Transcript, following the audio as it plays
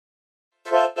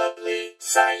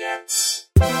Science.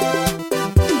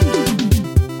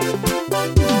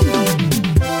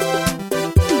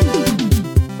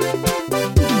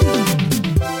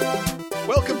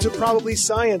 Welcome to Probably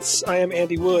Science. I am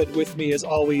Andy Wood. With me, as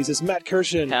always, is Matt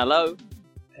Kirshen. Hello.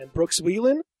 And Brooks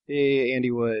Whelan. Hey, Andy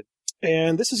Wood.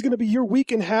 And this is going to be your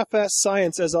week in half-ass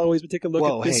science. As always, we take a look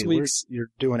at this week's... You're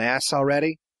doing ass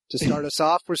already? To start us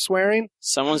off, we're swearing?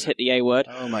 Someone's hit the A word.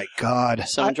 Oh my god.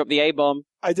 Someone dropped the A bomb.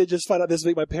 I did just find out this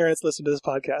week my parents listen to this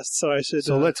podcast, so I should...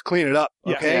 So let's clean it up,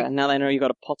 Yeah. okay? Yeah, now they know you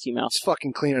got a potty mouth. Let's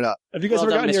fucking clean it up. Have you guys Well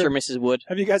ever done, gotten Mr. your... and Mrs. Wood.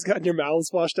 Have you guys gotten your mouths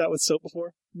washed out with soap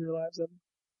before in your lives?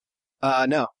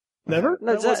 No. Never?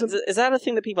 No, is that a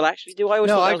thing that people actually do? I always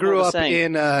thought that I was grew more up the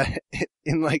same.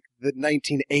 in like the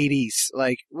 1980s.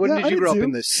 Like, when Yeah, did I you did grow up too.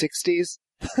 in the 60s?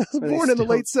 I was born in the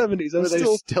late 70s. I'm Where they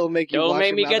still... still make you Don't wash make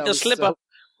your me mouth get out the with slipper. soap?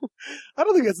 I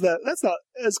don't think that's not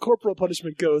as corporal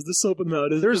punishment goes. The soap and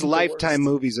mouth is There's isn't the Lifetime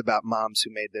worst. movies about moms who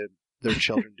made their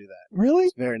children do that. Really?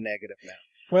 It's very negative now.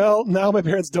 Well, now my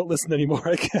parents don't listen anymore,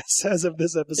 I guess, as of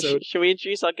this episode. Should we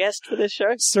introduce our guest for this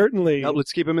show? Certainly. No,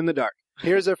 let's keep them in the dark.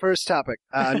 Here's our first topic.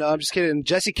 No, I'm just kidding.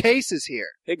 Jesse Case is here.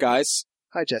 Hey guys,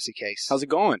 Hi, Jesse Case. how's it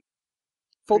going?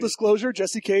 Full disclosure,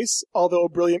 Jesse Case, although a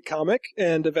brilliant comic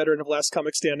and a veteran of Last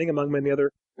Comic Standing, among many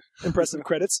other impressive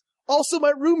credits, also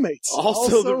my roommate.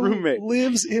 Also the roommate.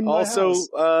 Lives in my house.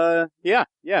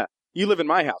 Yeah. You live in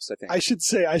my house, I think. I should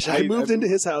say, I moved into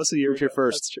his house a year moved here ago.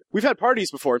 first. That's true. We've had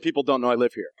parties before, and people don't know I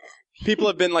live here. People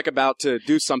have been like about to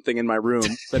do something in my room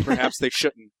that perhaps they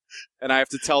shouldn't, and I have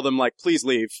to tell them like, please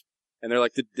leave. And they're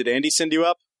like, did Andy send you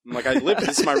up? I'm like, I live.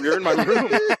 You're in my room.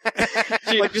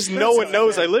 Like, just no one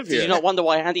knows I live Did here. you not wonder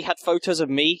why Andy had photos of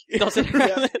me? Yeah.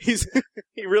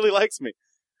 He really likes me.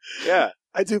 Yeah,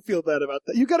 I do feel bad about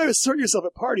that. You got to assert yourself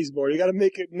at parties more. You got to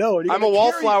make it known. You I'm a gotta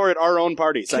wallflower at our own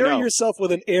parties. I Carry know. yourself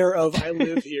with an air of I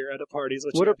live here at a party. Is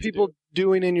What you are have to people do.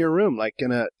 doing in your room? Like,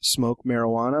 gonna smoke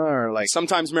marijuana or like?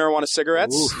 Sometimes marijuana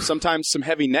cigarettes. Oof. Sometimes some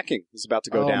heavy necking is about to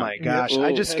go Oh down. my gosh! Ooh.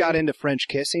 I just got into French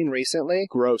kissing recently.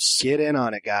 Gross. Get in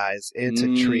on it, guys. It's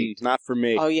a treat. Not for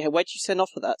me. Oh yeah, where'd you send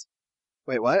off for that?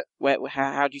 Wait, what?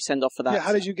 How'd you send off for that? Yeah,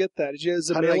 how did you get that? Did you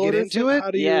as a How did I mail get order into thing? it?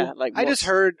 How do you? Yeah, like I just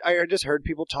heard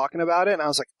people talking about it, and I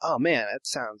was like, oh man, that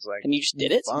sounds like. And you just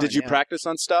did it? fun, Did you yeah. practice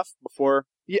on stuff before?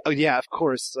 Yeah, oh, yeah, of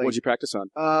course. Like, What'd you practice on?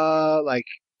 like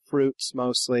fruits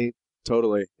mostly.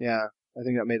 Totally. Yeah, I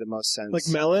think that made the most sense. Like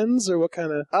melons or what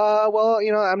kind of well,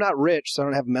 I'm not rich, so I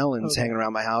don't have melons Okay. hanging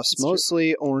around my house. That's true.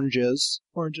 Mostly oranges.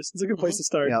 oranges? It's a good place to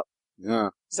start. Yeah. Yeah.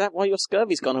 Is that why your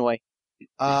scurvy's gone away?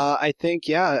 I think,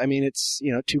 yeah. I mean, it's,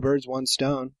 two birds, one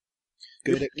stone.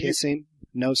 Good at kissing,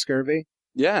 no scurvy.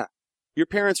 Yeah. Your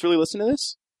parents really listen to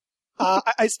this?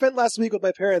 I spent last week with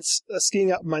my parents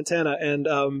skiing out in Montana, and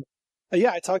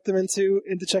I talked them into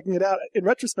checking it out. In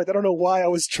retrospect, I don't know why I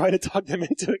was trying to talk them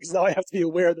into it, because now I have to be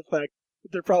aware of the fact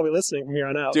that they're probably listening from here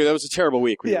on out. Dude, that was a terrible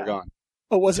week when you Yeah. were gone.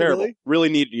 Oh, was it Terrible. really? Really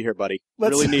needed you here, buddy.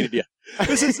 Let's- Really needed you.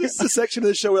 This is the section of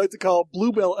the show we like to call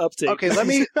Bluebell Update. Okay, let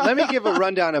me give a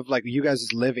rundown of like you guys'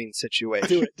 living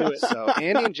situation. Do it. So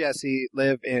Andy and Jesse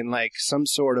live in like some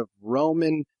sort of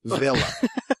Roman villa.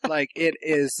 Like it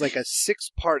is like a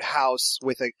 6-part house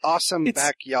with an awesome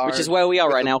backyard. Which is where we are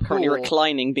with right a now, currently pool.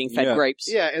 reclining, being fed Yeah. grapes.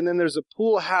 Yeah, and then there's a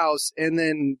pool house, and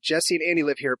then Jesse and Andy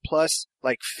live here, plus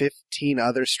like 15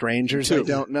 other strangers I Two.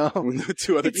 don't know.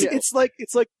 Two other people. It's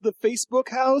like the Facebook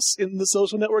house in the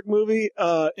Social Network movie.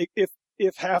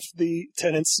 If half the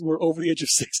tenants were over the age of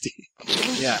 60.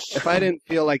 Yeah, if I didn't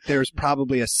feel like there's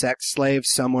probably a sex slave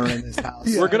somewhere in this house.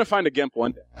 Yeah. We're going to find a GIMP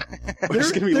one day. We're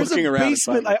just going to be There's looking a around.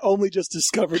 basement I only just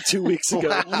discovered 2 weeks ago.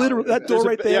 Wow. Literally, that door There's a-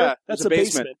 right there, yeah, that's there's a a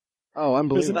basement. basement. Oh,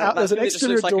 There's an, unbelievable. there's an It just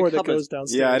exterior looks like a door that cupboard. goes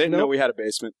downstairs. Yeah, I didn't you know we had a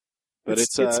basement. But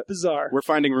it's bizarre. we're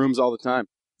finding rooms all the time.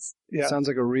 Yeah. Sounds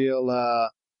like a real,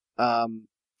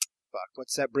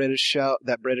 what's that British show?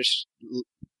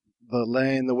 The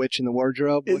Lion, the Witch, and the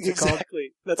Wardrobe? What's it called?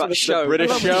 Exactly. That's But what it's show. British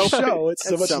I love show? the show. It's so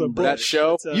That's much of a some book. That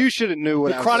show? It's, You should have knew what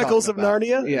The I was Chronicles of talking about.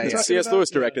 Narnia? Yeah, yeah. C.S. Lewis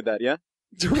directed that, yeah?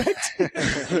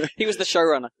 Direct. He was the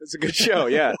showrunner. It's a good show,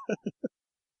 yeah.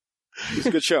 It's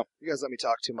a good show. You guys let me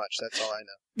talk too much. That's all I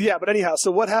know. Yeah, but anyhow, so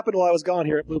what happened while I was gone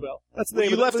here at Bluebell? That's the Well, name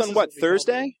you of the- left this on is what, we call it.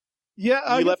 Thursday? Yeah. You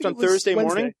I left think on it was Thursday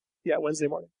Wednesday. morning? Yeah, Wednesday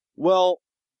morning. Well,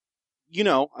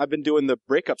 I've been doing the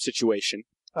breakup situation.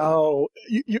 Oh,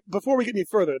 before we get any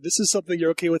further, this is something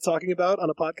you're okay with talking about on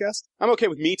a podcast? I'm okay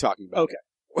with me talking about Okay.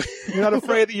 You're not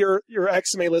afraid that your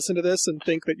ex may listen to this and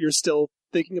think that you're still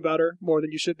thinking about her more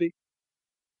than you should be?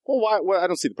 Well, why? Well, I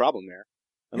don't see the problem there.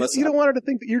 Unless You don't want her to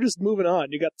think that you're just moving on.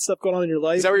 You got stuff going on in your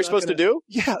life. Is that what you're supposed to do?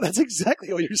 Yeah, that's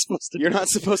exactly what you're supposed to do. You're not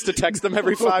supposed to text them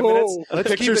every 5 minutes? Oh. Let's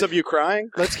keep Pictures it- of you crying?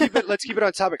 Let's keep it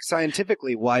on topic.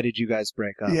 Scientifically, why did you guys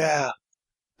break up? Yeah.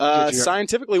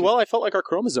 Scientifically, well, I felt like our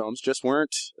chromosomes just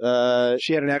weren't.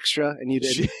 She had an extra, and you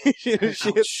did. She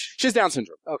has Down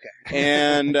syndrome. Okay.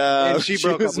 And, And she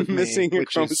broke up was with me, missing a which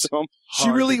is chromosome. She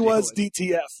hard really to deal was with.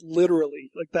 DTF,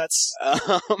 literally. Like that's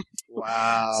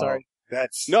Wow. sorry.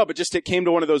 That's No, but just it came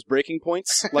to one of those breaking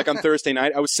points. Like on Thursday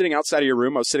night, I was sitting outside of your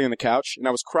room. I was sitting on the couch, and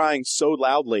I was crying so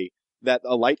loudly that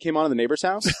a light came on in the neighbor's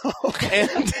house.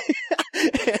 And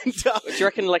Do you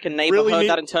reckon like a neighbour Really heard need-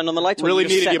 that and turned on the light? Or really you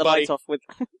just needed set you, the buddy. lights off with?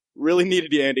 really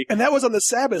needed you, Andy. And that was on the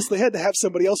Sabbath. They had to have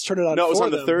somebody else turn it on. No, it was for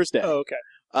on the them. Thursday. Oh, okay.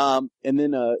 And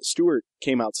then Stuart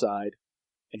came outside,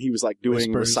 and he was like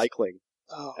doing Whispers. recycling,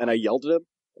 Oh. and I yelled at him.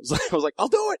 I was like, "I'll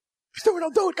do it, Stuart! I'll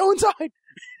do it. Go inside!"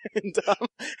 and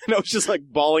I was just like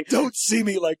bawling. Don't see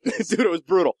me like this. Dude, it was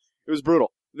brutal. It was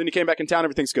brutal. Then he came back in town.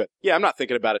 Everything's good. Yeah, I'm not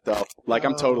thinking about it though. Like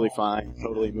I'm totally fine.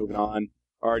 Totally moving on.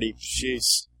 Already,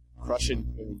 she's crushing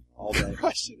boom all day.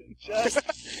 Crushing it.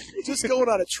 Just going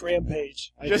on a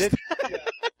trampage. I Just- did.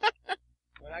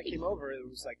 When I came over, it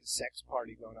was like a sex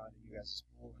party going on in you guys'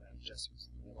 pool, and Jesse was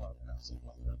in the middle of it. And I was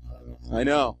like,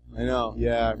 I know.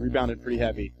 Yeah, rebounded pretty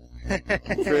heavy.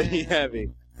 Pretty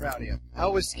heavy. proud of you.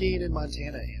 How was skiing in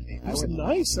Montana, Andy? It was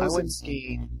nice. I went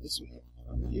skiing this week.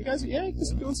 You guys are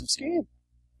doing some skiing.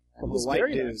 It was Couple of white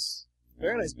very dudes. nice.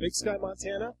 Very nice. Big Sky,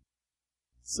 Montana.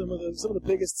 Some of the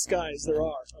biggest skies there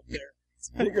are up there. It's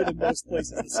bigger than most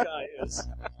places the sky is.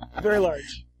 Very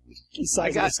large. The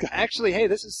size of the sky. Actually, hey,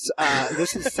 this is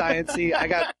science-y.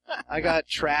 I got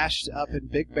trashed up in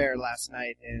Big Bear last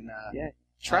night in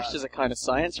Trash is a kind of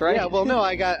science, right? Yeah, well, no,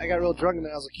 I got real drunk, and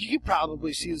then I was like, you can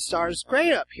probably see the stars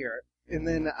great up here. And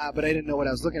then, but I didn't know what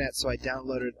I was looking at, so I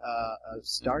downloaded a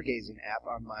stargazing app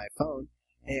on my phone,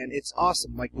 and it's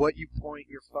awesome. Like, what you point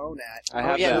your phone at. I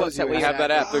have yeah, that. what's that I have that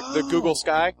app. The Google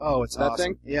Sky. Oh, it's That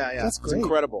awesome. thing? Yeah, yeah. That's It's great.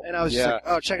 incredible. And I was just like,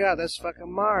 oh, check it out. That's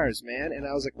fucking Mars, man. And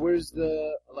I was like, where's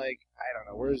the, like, I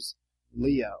don't know, where's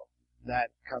Leo? That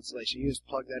constellation. You just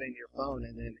plug that into your phone,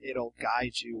 and then it'll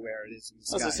guide you where it is in the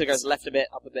sky. Also, it goes left a bit,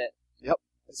 up a bit.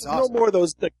 It's No awesome. more of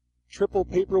those like triple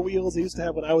paper wheels I used to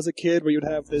have when I was a kid, where you'd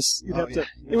have this. You'd Oh, have to.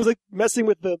 yeah. It was like messing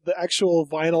with the actual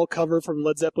vinyl cover from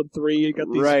Led Zeppelin 3. You got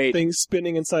these Right. things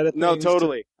spinning inside of things. No,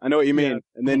 totally. I know what you mean. Yeah.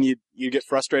 And then you get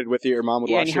frustrated with it. Your mom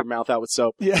would Yeah, wash and you your have- mouth out with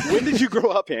soap. Yeah. When did you grow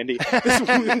up, Andy? This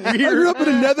I weird. grew up in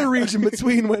another region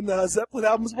between when Zeppelin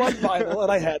albums were on vinyl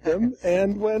and I had them,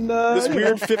 and when This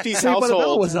weird 50s Saved by the Bell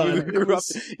household. was on. You It grew up.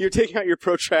 was- You're taking out your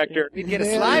protractor. We'd get a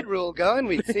Man. slide rule going.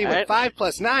 We'd see what 5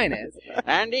 plus 9 is.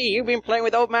 Andy, you've been playing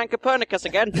with old man Copernicus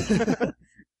again.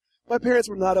 My parents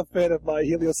were not a fan of my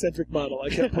heliocentric model. I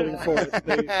kept putting forward.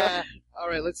 All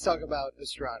right, let's talk about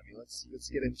astronomy. Let's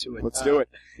get into it. Let's do it.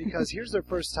 Because here's our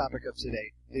first topic of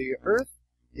today. The Earth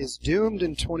is doomed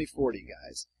in 2040,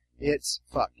 guys. It's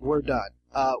fucked. We're done.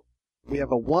 We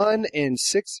have a 1 in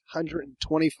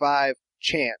 625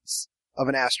 chance of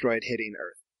an asteroid hitting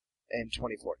Earth in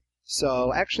 2040.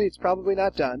 So actually, it's probably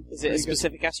not done. Is it a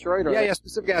specific asteroid? Or Yeah,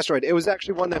 specific asteroid. It was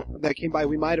actually one that came by.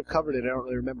 We might have covered it. I don't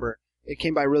really remember. It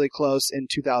came by really close in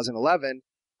 2011,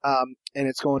 and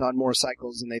it's going on more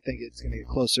cycles, and they think it's going to get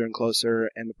closer and closer,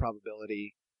 and the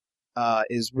probability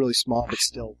is really small, but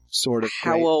still sort of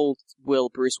How great. old will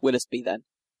Bruce Willis be then?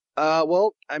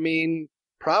 Well, I mean,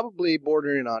 probably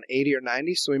bordering on 80 or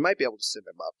 90, so we might be able to sim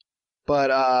him up.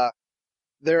 But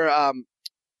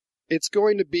it's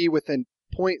going to be within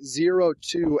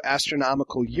 0.02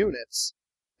 astronomical units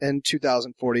in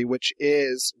 2040, which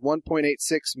is 1.86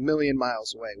 million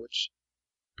miles away, which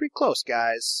pretty close,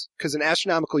 guys, because an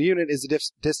astronomical unit is the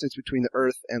distance between the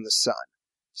Earth and the Sun.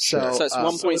 So, So it's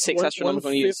 1.6 one- astronomical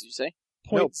one units, did you say?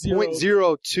 no,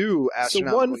 0.02 So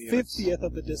astronomical units. 1/50th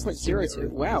of the distance. 0.02. to the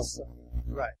Earth. Wow.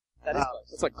 Right. That is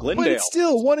That's like But Glendale. it's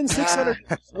still 1 in 600.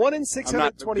 1 in not good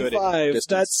at 625. distance.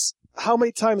 That's how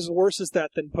many times worse is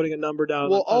that than putting a number down?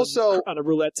 Well, on, also- on a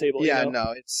roulette table. Yeah, you know?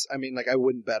 no, it's, I mean, like, I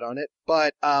wouldn't bet on it.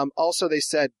 But also they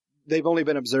said they've only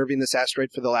been observing this asteroid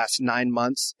for the last 9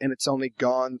 months, and it's only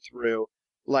gone through,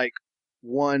 like,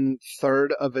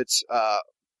 1/3 of its,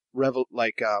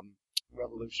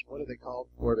 revolution. What are they called?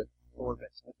 Orbit.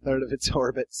 A third of its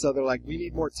orbit. So they're like, we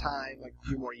need more time, like a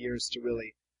few more years to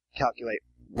really calculate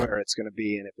where it's going to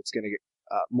be, and if it's going to get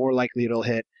more likely it'll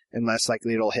hit and less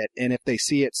likely it'll hit. And if they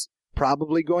see it's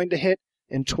probably going to hit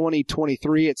in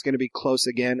 2023, it's going to be close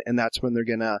again, and that's when they're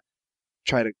going to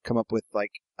try to come up with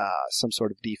like some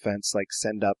sort of defense, like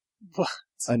send up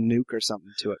a nuke or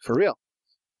something to it for real.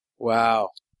 Wow.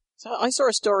 So I saw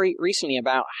a story recently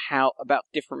about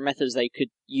different methods they could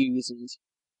use, and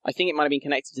I think it might have been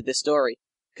connected to this story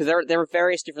because there are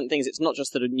various different things. It's not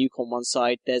just that a nuke on one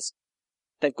side.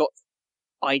 They've got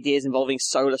ideas involving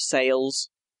solar sails,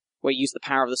 where you use the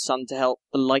power of the sun to help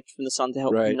the light from the sun to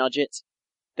help Right. nudge it.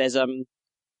 there's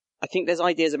I think there's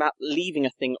ideas about leaving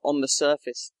a thing on the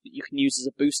surface that you can use as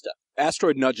a booster.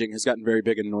 Asteroid nudging has gotten very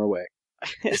big in Norway.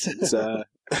 It's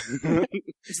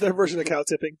It's their version of cow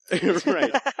tipping.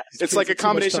 right. It's like a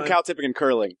combination of cow tipping and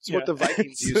curling. It's what the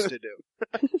Vikings used to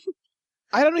do.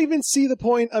 I don't even see the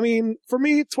point. I mean, for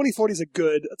me, 2040 is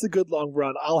it's a good long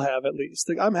run. I'll have at least.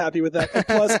 Like, I'm happy with that. And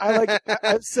plus,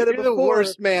 I've said it You're before. the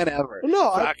worst man ever. No,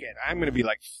 Fuck it. I'm going to be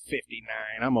like 59.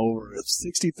 I'm over it.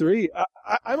 63.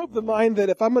 I'm of the mind that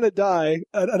if I'm going to die,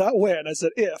 not when, I said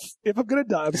if I'm going to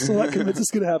die, I'm still not convinced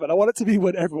it's going to happen. I want it to be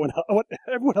when I want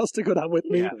everyone else to go down with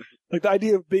me. Yeah. Like the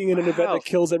idea of being in an event that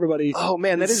kills everybody. Oh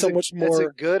man, that is so much more. That's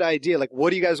a good idea. Like, what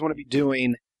do you guys want to be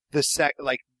doing the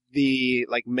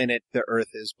minute the Earth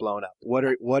is blown up? What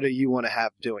do you want to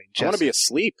have doing? I want to be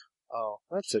asleep. Oh,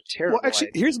 that's a terrible. Well, actually,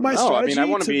 idea. here's my No, strategy. I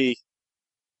want to be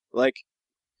like,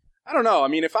 I don't know. I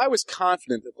mean, if I was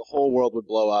confident that the whole world would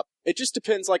blow up, it just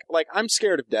depends. Like I'm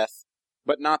scared of death,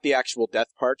 but not the actual death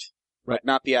part. Right. Like,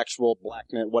 not the actual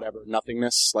blackness, whatever,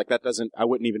 nothingness. Like that doesn't. I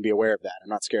wouldn't even be aware of that. I'm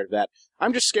not scared of that.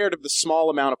 I'm just scared of the small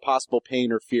amount of possible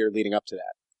pain or fear leading up to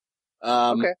that.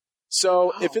 Okay.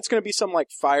 So if it's going to be some like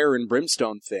fire and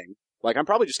brimstone thing, like I'm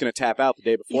probably just going to tap out the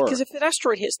day before. Because if an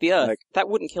asteroid hits the Earth, Like- that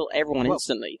wouldn't kill everyone Well,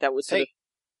 instantly. That would sort Hey, of...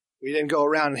 we didn't go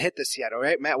around and hit this yet. All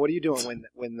right, Matt. What are you doing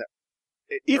when the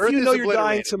if Earth you is know you're dying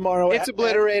obliterated? tomorrow, It's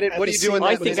obliterated. What are you doing?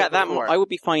 I that think minute at that before? moment, I would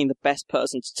be finding the best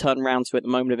person to turn around to at the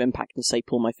moment of impact and say,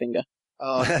 pull my finger.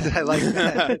 Oh, I like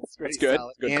that. That's That's good.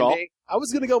 solid. Good Andy? call. I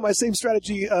was going to go my same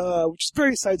strategy, which is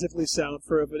very scientifically sound.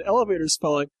 For if an elevator's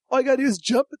falling, all you got to do is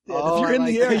jump it. Then Oh, if you're I in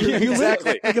like the air, that. you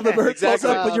Exactly. live. Like if the bird falls Exactly.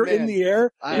 up, but you're Oh, in man. the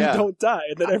air, I- you Yeah. don't die,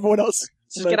 and then everyone else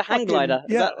Just get a hang glider.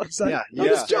 Is Yeah, that- exactly. Yeah, No, yeah.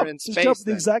 just jump. You're in Just space jump at the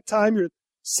then. exact time. You're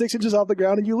 6 inches off the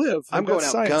ground and you live. I'm Like, going that's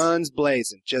out science. guns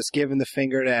blazing, just giving the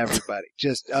finger to everybody,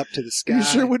 just up to the sky. You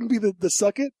sure it wouldn't be the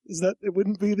suck it? Is that it?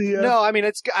 Wouldn't be the No, I mean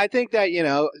I think that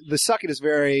the suck it is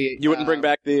very. You wouldn't bring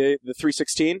back the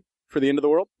 316 for the end of the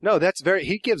world? No, that's very.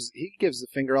 He gives the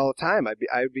finger all the time.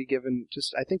 I would be given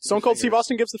just. I think Stone Cold Steve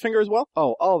Austin gives the finger as well?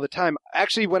 Oh, all the time.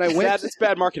 Actually, when I went, It's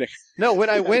bad marketing. no, when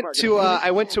I Bad went marketing. to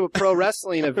I went to a pro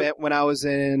wrestling event when I was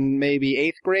in maybe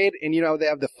 8th grade, and they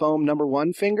have the foam number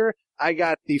 1 finger. I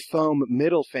got the foam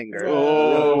middle finger.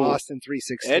 Oh. Austin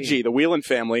 316. Edgy, the Whelan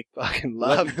family. Fucking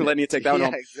love it. Letting you take that one Yeah,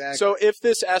 home. exactly. So if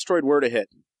this asteroid were to hit,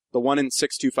 the 1 in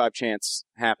 625 chance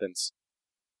happens,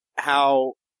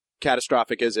 how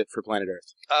catastrophic is it for planet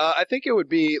Earth? I think it would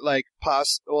be like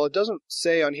well, it doesn't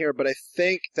say on here, but I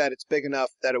think that it's big enough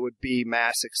that it would be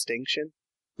mass extinction.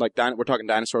 Like we're talking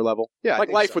dinosaur level? Yeah, I like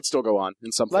think life so. would still go on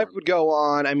in some Life form. would go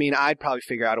on. I mean, I'd probably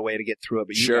figure out a way to get through it,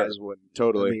 but Sure. you guys wouldn't.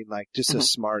 Totally. I mean, like, just the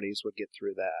smarties would get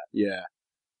through that. Yeah.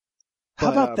 How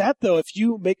But, about that though? If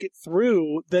you make it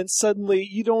through, then suddenly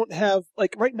you don't have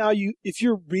like right now. If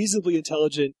you're reasonably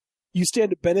intelligent, you stand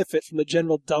to benefit from the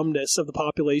general dumbness of the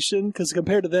population because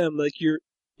compared to them, like you're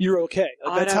okay.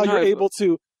 Like, I that's don't how you're know.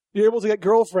 able to get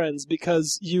girlfriends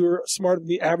because you're smarter than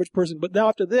the average person. But now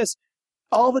after this,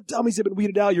 all the dummies have been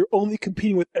weeded out. You're only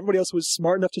competing with everybody else who was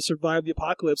smart enough to survive the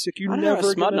apocalypse. If you're I don't know if never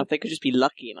they're smart gonna- enough. They could just be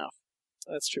lucky enough.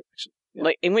 That's true. Actually. Yeah.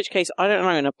 Like, in which case, I don't know,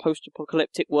 in a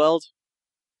post-apocalyptic world,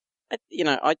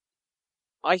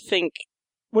 I think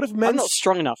What if men? I'm not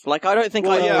strong enough. Like, I don't think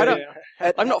Well, yeah, I don't.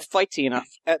 At, I'm not fighty enough.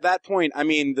 at that point, I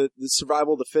mean, the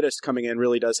survival of the fittest coming in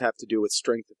really does have to do with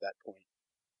strength at that point.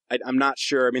 I'm not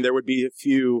sure. I mean, there would be a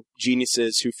few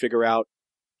geniuses who figure out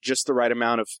just the right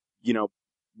amount of,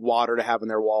 water to have in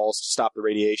their walls to stop the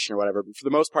radiation or whatever. But for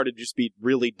the most part, it'd just be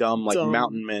really dumb, like Dumb.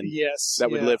 mountain men Yes, that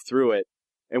would yeah. live through it.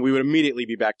 And we would immediately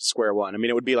be back to square one. I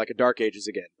mean, it would be like a Dark Ages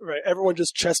again. Right. Everyone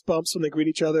just chest bumps when they greet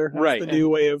each other. That's Right. the new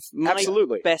way of. My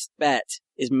Absolutely. best bet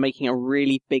is making a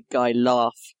really big guy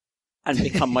laugh and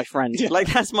become my friend. Yeah.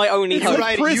 Like, that's my only It's hope.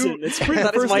 like prison. It's That is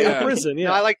first my day of own- prison. Yeah.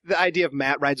 No, I like the idea of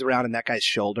Matt rides around on that guy's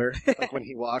shoulder, like when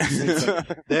he walks. It's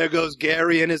like, there goes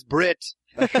Gary and his Brit.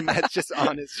 And Matt's just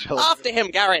on his shoulder. After him,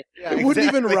 Gary! Yeah, It wouldn't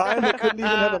even exactly. rhyme. It couldn't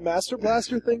even have a Master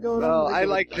Blaster thing going Oh, on. I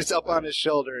like just up on his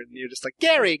shoulder, and you're just like,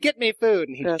 Gary, get me food,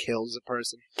 and he Yeah. kills a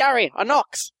person. Gary, a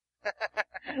Nox!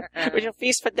 We shall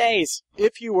feast for days.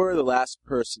 If you were the last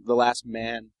person, the last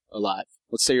man alive,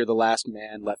 let's say you're the last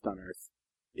man left on Earth,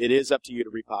 it is up to you to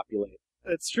repopulate.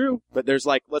 It's true. But there's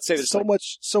like, let's say there's So like,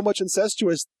 much incest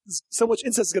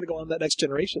is going to go on in that next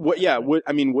generation. would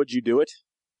you do it?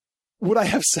 Would I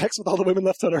have sex with all the women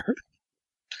left on Earth?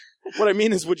 What I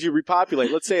mean is, would you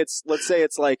repopulate? Let's say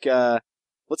it's like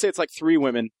 3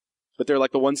 women, but they're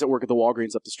like the ones that work at the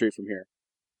Walgreens up the street from here.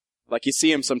 Like you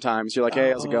see them sometimes, you're like,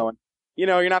 hey, how's it Oh. going?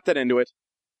 You're not that into it.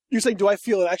 You're saying, do I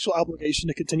feel an actual obligation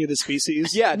to continue the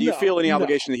species? Yeah, do you No, feel any no.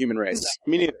 obligation to the human race?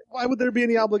 Me neither. Why would there be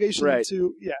any obligation Right.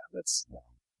 to? Yeah, that's.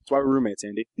 That's why we're roommates,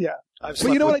 Andy. I've But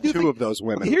slept you know what with I do two think- of those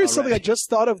women. Here's something I already. just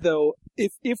thought of, though.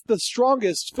 If the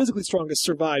strongest, physically strongest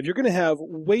survive, you're going to have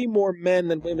way more men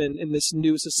than women in this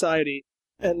new society,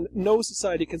 and no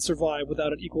society can survive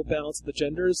without an equal balance of the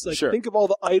genders. Like, Sure. think of all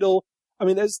the idle. I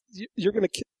mean, you're going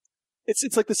to.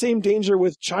 It's like the same danger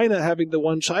with China having the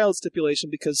one-child stipulation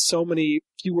because so many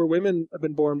fewer women have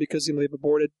been born because they've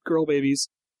aborted girl babies.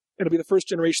 It'll be the first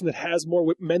generation that has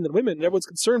more men than women, and everyone's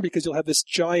concerned because you'll have this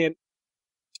giant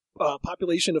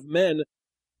population of men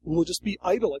who will just be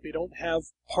idle. Like, they don't have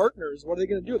partners. What are they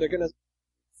going to do? They're going to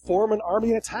form an army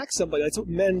and attack somebody. That's what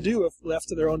men do if left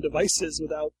to their own devices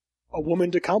without a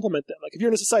woman to complement them. Like, if you're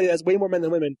in a society that has way more men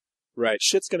than women, Right.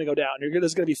 shit's going to go down.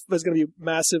 There's going to be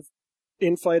massive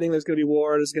infighting. There's going to be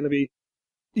war. There's going to be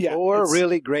or it's-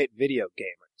 really great video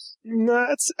gamers. No,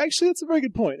 that's a very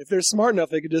good point. If they're smart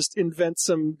enough, they could just invent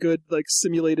some good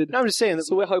simulated. No, I'm just saying.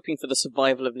 So we're hoping for the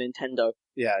survival of Nintendo.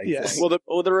 Yeah. Yes. Well,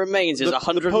 All the remains is the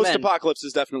 100 men. post-apocalypse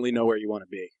is definitely nowhere you want to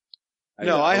be. I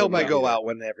hope I wouldn't go either. out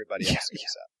when everybody else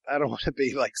goes out. I don't want to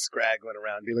be scraggling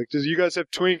around and be like, "Does you guys have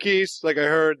Twinkies?" Like I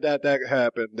heard that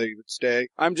happened. They would stay.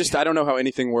 I don't know how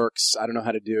anything works. I don't know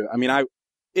how to do it. I mean,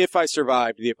 if I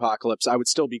survived the apocalypse, I would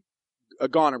still be a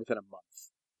goner within a month.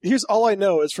 Here's all I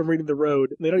know is from reading The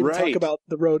Road. They don't even Right. talk about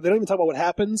the road. They don't even talk about what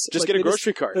happens. Just Like, get a they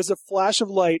grocery cart. There's a flash of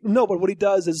light. No, but what he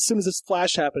does is as soon as this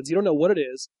flash happens, you don't know what it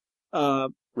is.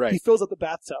 Right. He fills up the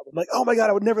bathtub. I'm like, oh my god,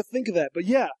 I would never think of that. But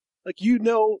yeah,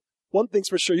 one thing's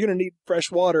for sure, you're going to need fresh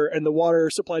water, and the water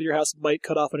supply to your house might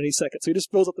cut off in any second. So he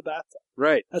just fills up the bathtub.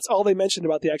 Right. That's all they mentioned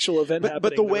about the actual event happening.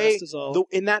 But the way, rest is all...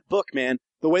 in that book, man,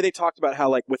 the way they talked about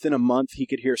how, within a month he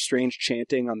could hear strange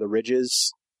chanting on the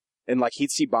ridges, and,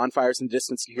 he'd see bonfires in the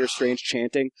distance and hear strange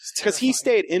chanting. Because he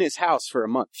stayed in his house for a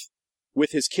month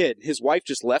with his kid. His wife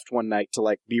just left one night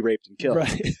to, be raped and killed.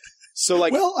 Right. So,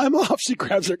 well, I'm off. She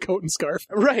grabs her coat and scarf.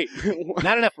 right.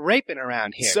 Not enough raping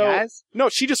around here, So- guys. No,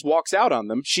 she just walks out on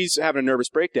them. She's having a nervous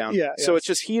breakdown. Yeah, So yeah. it's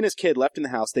just he and his kid left in the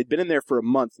house. They'd been in there for a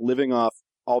month living off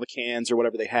all the cans or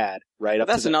whatever they had, right? But Up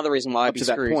that's to another reason why I'd up be to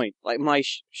that screwed. point. My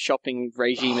shopping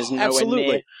regime is nowhere Absolutely.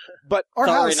 near. But Our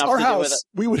Thorough house, enough to do with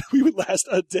it. we would last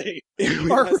a day. we Our lasted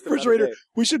about a refrigerator. day.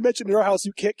 We should mention in our house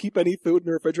you can't keep any food in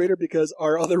the refrigerator because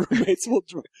our other roommates will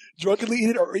drunkenly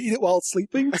eat it or eat it while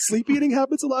sleeping. Sleep eating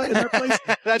happens a lot in our place.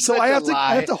 That's So such I a have to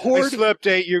lie. hoard. I slept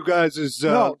 8 you guys'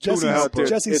 No, tuna Jesse's- helper. Dude,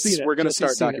 Jesse's seen it. We're going to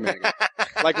Jesse's start seen it. documenting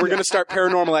it. We're going to start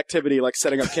paranormal activity,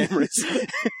 setting up cameras,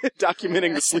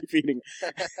 documenting the sleep eating.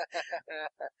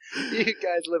 You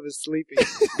guys live as sleepy.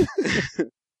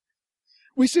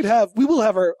 We will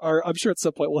have our I'm sure at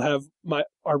some point we'll have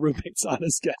our roommates on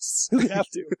as guests. We have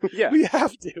to. Yeah. We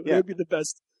have to. It Yeah. would be the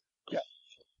best. Yeah.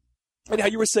 And how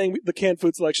you were saying the canned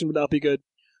food selection would not be good.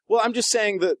 Well, I'm just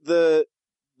saying that the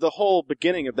whole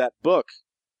beginning of that book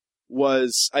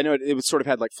was, I know it was sort of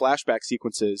had flashback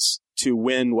sequences to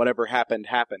when whatever happened,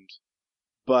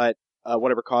 but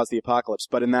whatever caused the apocalypse.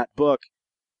 But in that book,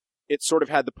 it sort of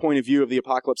had the point of view of the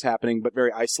apocalypse happening, but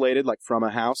very isolated, from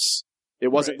a house. It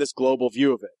wasn't Right. this global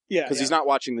view of it. Yeah. Because he's not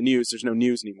watching the news. There's no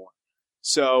news anymore.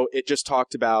 So it just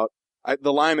talked about,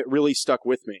 the line that really stuck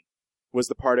with me was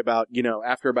the part about,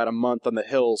 after about a month on the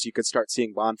hills, you could start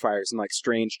seeing bonfires and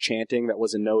strange chanting that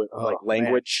was in no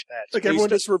language. That's Like You everyone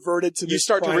start- just reverted to You this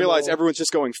start to realize primal- everyone's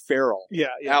just going feral Yeah.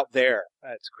 out there,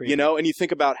 That's creepy. and you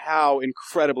think about how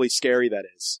incredibly scary that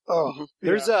is. Oh,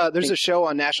 There's a show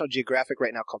on National Geographic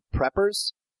right now called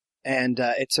Preppers, and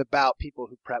it's about people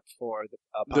who prep for the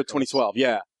The apocalypse. 2012,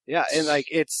 yeah. Yeah, and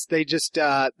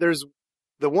there's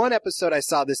the one episode I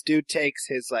saw, this dude takes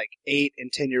his 8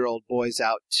 and 10-year-old boys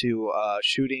out to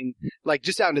shooting,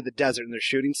 just out into the desert, and they're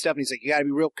shooting stuff, and he's like, you gotta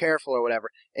be real careful or whatever.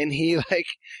 And he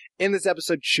in this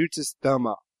episode shoots his thumb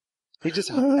up.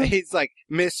 He's like,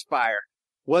 misfire.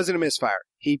 Wasn't a misfire.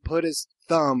 He put his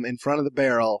thumb in front of the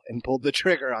barrel and pulled the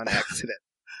trigger on accident.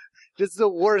 Just the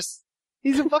worst.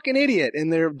 He's a fucking idiot.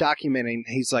 And they're documenting,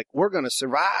 he's like, we're gonna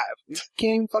survive. You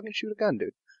can't even fucking shoot a gun,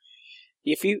 dude.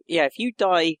 If you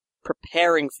die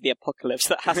preparing for the apocalypse,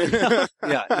 that hasn't.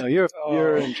 Yeah, no,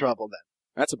 you're in trouble then.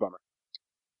 That's a bummer.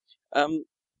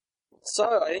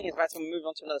 So I think it's about time we move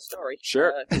on to another story.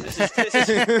 Sure. 'Cause this is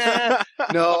No, I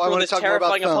after all want to this talk more about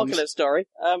terrifying thumbs. apocalypse story.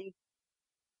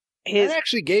 It Here's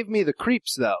actually gave me the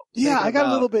creeps, though. Yeah, Thinking I got a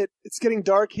about- little bit. It's getting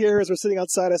dark here. As we're sitting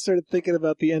outside, I started thinking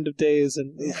about the end of days,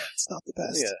 and it's not the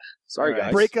best. Yeah. Sorry, All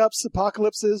right. guys. Breakups,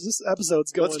 apocalypses. This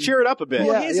episode's going. Let's cheer it up a bit.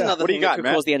 well, Yeah, here's yeah. another What do thing you that got, could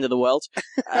Matt? cause the end of the world.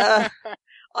 I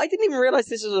didn't even realize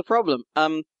this was a problem.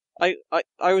 I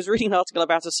was reading an article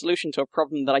about a solution to a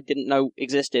problem that I didn't know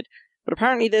existed, but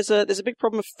apparently there's a big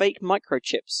problem of fake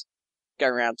microchips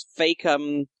going around. Fake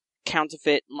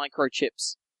counterfeit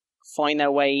microchips find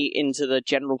their way into the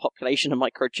general population of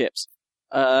microchips.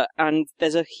 And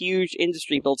there's a huge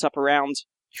industry built up around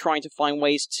trying to find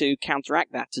ways to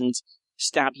counteract that and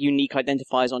stab unique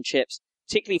identifiers on chips,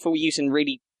 particularly for use in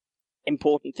really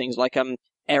important things like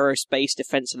aerospace,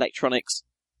 defense electronics.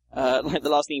 Like the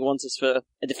last thing you want is for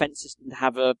a defense system to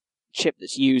have a chip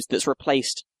that's used that's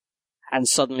replaced and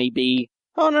suddenly be,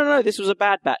 oh no, this was a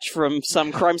bad batch from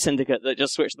some crime syndicate that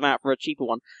just switched them out for a cheaper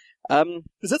one.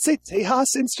 Does that say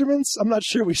Tejas Instruments? I'm not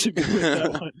sure we should go with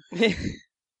that one.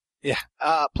 Yeah.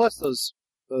 Plus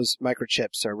those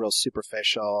microchips are real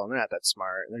superficial and they're not that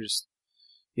smart. They're just,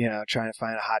 trying to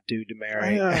find a hot dude to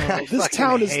marry. This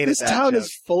town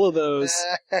is full of those.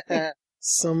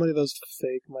 So many of those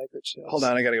fake microchips. Hold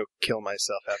on, I gotta go kill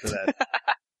myself after that.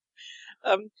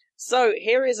 So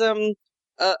here is a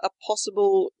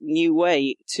possible new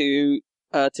way to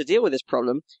deal with this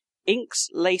problem. Inks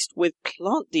laced with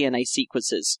plant DNA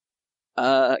sequences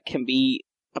can be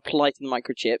applied to the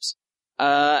microchips,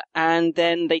 and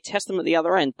then they test them at the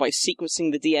other end by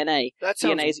sequencing the DNA. That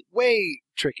sounds way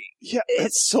tricky. Yeah,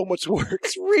 it's so much work.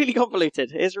 It's really convoluted.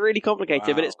 It's really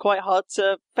complicated, but it's quite hard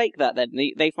to fake that then.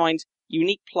 They find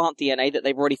unique plant DNA that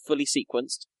they've already fully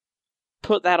sequenced,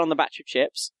 put that on the batch of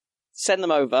chips, send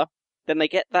them over, then they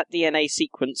get that DNA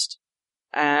sequenced,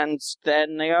 and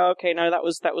then they go, okay, no, that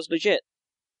was legit.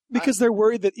 Because they're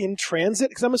worried that in transit,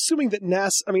 because I'm assuming that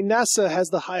NASA has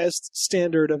the highest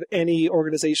standard of any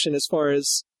organization as far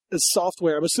as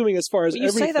software. I'm assuming as far as you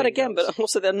everything say that again, goes. but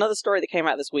also there's another story that came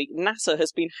out this week. NASA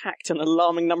has been hacked an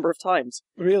alarming number of times.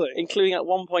 Really? Including at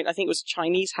one point, I think it was a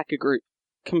Chinese hacker group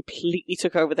completely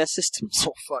took over their systems.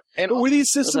 Oh, fuck. But were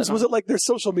these systems, was it like their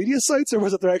social media sites, or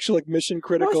was it their actual like mission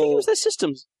critical? No, I think it was their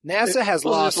systems. NASA has It wasn't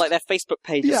lost... just like their Facebook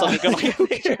page or something got like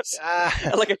pictures.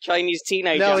 Like a Chinese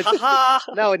teenager. No, Ha-ha!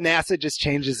 NASA just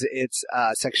changes its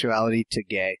sexuality to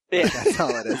gay. Yeah. That's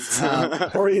all it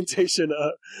is. Orientation,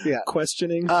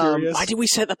 questioning, curious. Why did we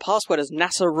set the password as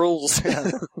NASA rules?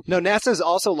 No, NASA's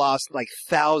also lost like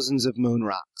thousands of moon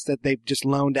rocks that they've just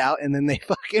loaned out, and then they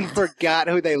fucking forgot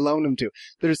who they loaned them to.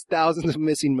 There's thousands of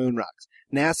missing moon rocks.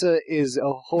 NASA is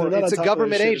it's a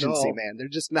government agency, man. They're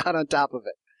just not on top of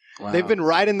it. Wow. They've been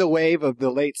riding the wave of the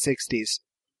late 60s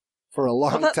for a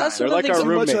long time. They're like our Too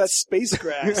much of that roommates. space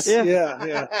grass.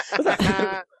 Yeah.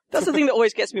 That's the thing that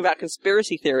always gets me about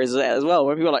conspiracy theories as well,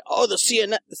 when people are like, oh, the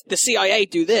CIA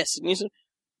do this. And you say,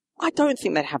 I don't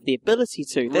think they'd have the ability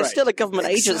to. They're still a government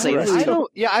agency.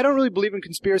 Exactly. I don't really believe in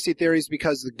conspiracy theories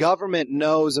because the government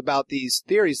knows about these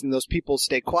theories and those people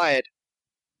stay quiet.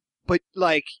 But,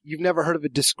 like, you've never heard of a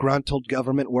disgruntled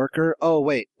government worker? Oh,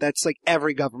 wait, that's like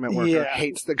every government worker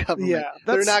hates the government. Yeah,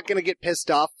 they're not going to get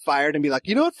pissed off, fired, and be like,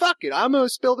 you know what, fuck it, I'm going to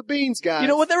spill the beans, guys. You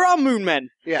know what, there are moon men.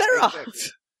 Yeah, there are. exactly.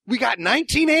 We got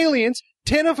 19 aliens,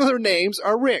 10 of their names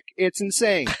are Rick. It's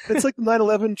insane. It's like the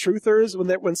 9/11 truthers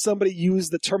when somebody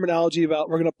used the terminology about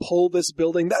we're going to pull this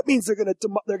building. That means they're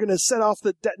going to set off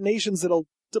the detonations that'll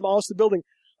demolish the building.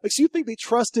 Like, so you think they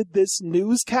trusted this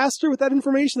newscaster with that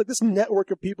information? Like, this network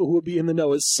of people who would be in the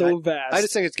know is so vast. I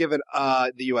just think it's given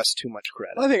the U.S. too much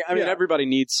credit. I mean, everybody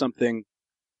needs something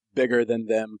bigger than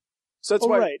them. So that's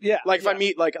why, right, yeah. like, if I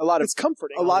meet, like, a lot of... It's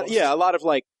comforting. a lot of,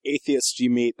 like, atheists you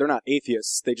meet, they're not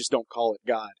atheists, they just don't call it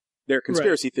God. They're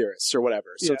conspiracy theorists or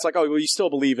whatever. So it's like, oh, well, you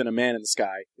still believe in a man in the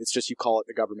sky. It's just you call it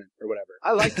the government or whatever.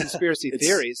 I like conspiracy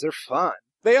theories. They're fun.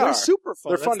 They're super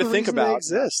fun. They're fun to think about. They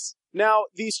exist. Now,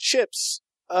 these chips...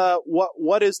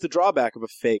 what is the drawback of a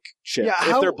fake chip? Yeah,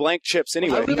 if they're blank chips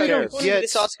anyway, who cares?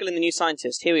 This article in the New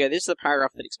Scientist. Here we go. This is the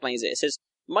paragraph that explains it. It says,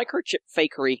 microchip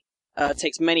fakery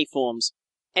takes many forms.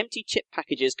 Empty chip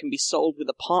packages can be sold with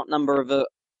a part number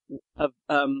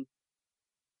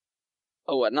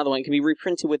another one can be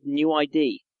reprinted with new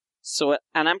ID. So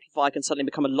an amplifier can suddenly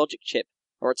become a logic chip,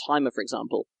 or a timer, for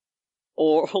example.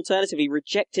 Or alternatively,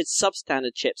 rejected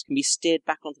substandard chips can be steered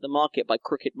back onto the market by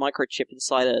crooked microchip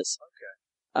insiders.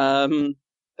 Okay.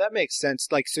 That makes sense.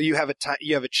 Like, so you have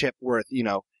a chip worth,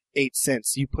 8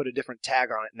 cents. You put a different tag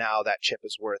on it. Now that chip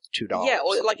is worth $2. Yeah,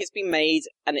 or like it's been made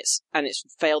and it's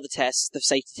failed the test, the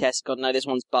safety test. God, no, this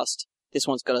one's bust. This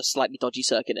one's got a slightly dodgy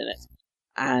circuit in it,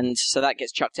 and so that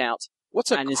gets chucked out. What's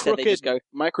a crooked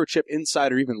microchip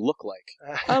insider even look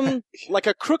like? Like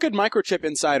a crooked microchip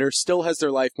insider still has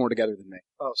their life more together than me.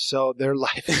 Oh, so their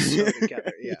life is so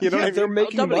together. Yeah, you know what I mean? They're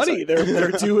making money.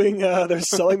 They're doing. They're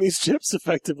selling these chips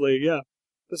effectively. Yeah.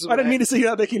 I didn't mean to say you're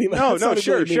not making any money. No,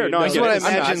 sure. No, that's what I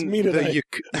imagine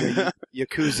the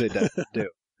Yakuza do.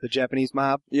 The Japanese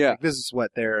mob. Yeah. Like, this is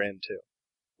what they're into.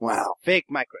 Wow. Fake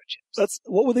microchips.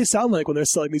 What would they sound like when they're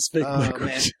selling these fake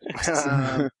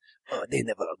microchips? Oh, they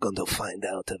never going to find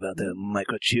out about the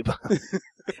microchip.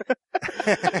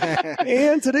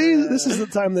 And today, this is the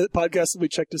time that podcast will be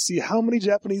checked to see how many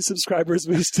Japanese subscribers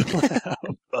we still have.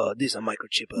 Oh, these are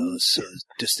microchip. So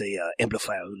just a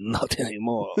amplifier, not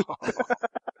anymore.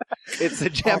 It's a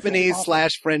Japanese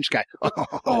 / French guy.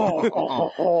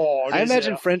 I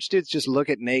imagine French dudes just look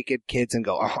at naked kids and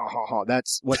go, oh.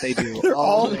 That's what they do. They're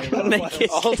all day long. Naked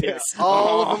pedophiles. kids.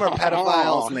 All of them are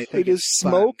pedophiles, and they They think just it's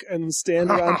fun. smoke and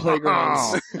stand around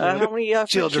playgrounds. How many French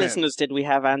Children. listeners did we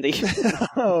have, Andy?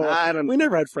 Oh, I don't. we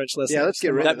never had French lessons. Yeah, let's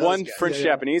get rid That of those one guys.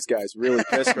 French-Japanese guy's really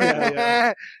pissed right now.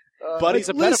 Yeah. But he's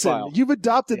a Listen, pedophile. you've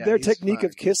adopted Yeah, their he's technique fine.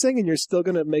 of kissing, and you're still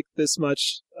going to make this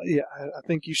much. I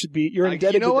think you should be. You're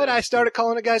indebted. You know to what? them. I started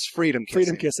calling it, guys, freedom kissing.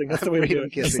 Freedom kissing. That's the way to do Freedom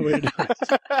it. That's the way to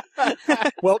do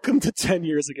it. Welcome to 10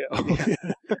 years ago.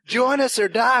 Join us or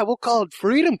die. We'll call it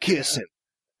freedom kissing.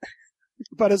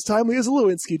 About as timely as a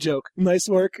Lewinsky joke. Nice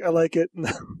work. I like it.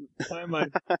 Why am I?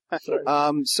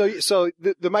 Sorry. So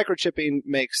the microchipping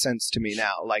makes sense to me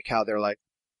now. Like how they're like,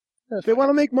 They want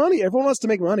to make money. Everyone wants to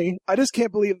make money. I just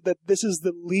can't believe that this is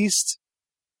the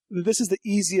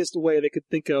easiest way they could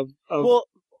think of. Well,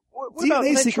 what about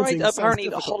DNA they tried, sequencing sounds apparently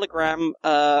the difficult.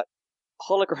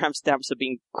 hologram stamps are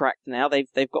being cracked now. They've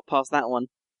got past that one.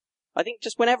 I think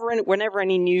just whenever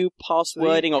any new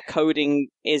passwording or coding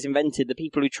is invented, the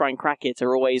people who try and crack it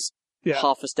are always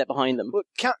half a step behind them. Look,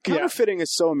 counterfeiting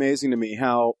is so amazing to me.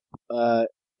 How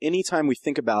anytime we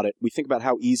think about it, we think about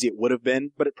how easy it would have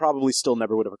been, but it probably still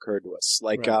never would have occurred to us.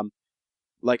 Like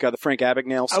the Frank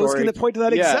Abagnale story. I was going to point to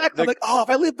that Yeah, exactly. I'm like, if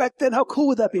I lived back then, how cool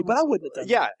would that be? But I wouldn't have done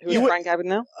Yeah, Who is Frank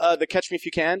Abagnale? the Catch Me If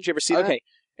You Can. Did you ever see that? Okay.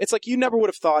 It's like you never would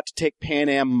have thought to take Pan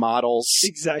Am models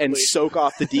Exactly. and soak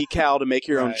off the decal to make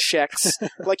your own Right. checks.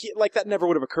 Like that never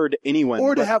would have occurred to anyone.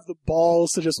 Or to But- have the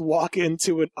balls to just walk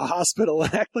into a hospital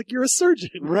and act like you're a surgeon.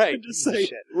 Right. And just say,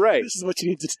 right. this is what you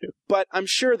need to do. But I'm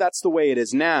sure that's the way it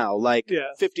is now. Like Yeah.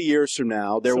 50 years from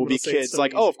now, there Someone will be will say it's kids so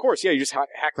like, easy. oh, of course, yeah, you just hack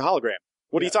the hologram.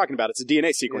 What are you talking about? It's a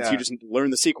DNA sequence. Yeah. You just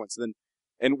learn the sequence.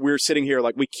 And we're sitting here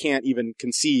like we can't even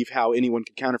conceive how anyone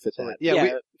could counterfeit that.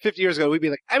 Yeah. 50 years ago, we'd be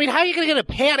like, I mean, how are you going to get a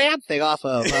Pan Am thing off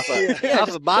a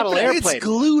model airplane? It's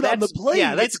glued on the That's- plane.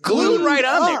 yeah, that's It's glued glued right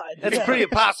on there. That's Yeah. pretty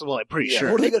impossible, I'm pretty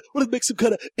sure. What are they going to make some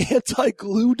kind of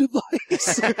anti-glue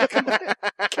device?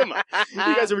 Come on.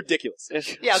 You guys are ridiculous.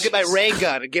 Yeah, I'll get my ray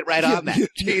gun and get right on that.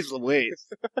 Jeez Louise.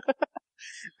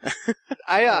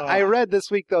 I read this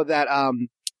week, though, that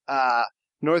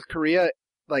North Korea,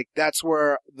 like, that's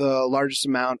where the largest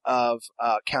amount of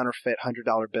counterfeit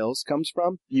 $100 bills comes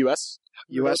from. U.S.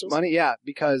 U.S. money, yeah,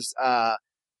 because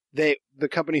the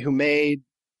company who made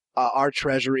our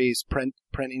treasuries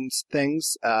printing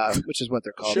things, which is what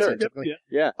they're called Sure. scientifically,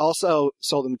 Yeah. also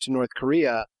sold them to North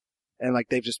Korea, and like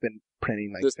they've just been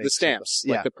printing like The fake stamps.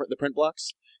 stuff. Like the print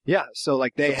blocks. Yeah, so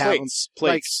like they The have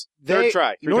plates. they- Third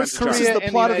try. Three North times the charm. This Korea is the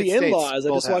and plot the of the United In-Laws. States I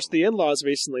both just have watched the In-Laws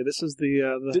recently. This is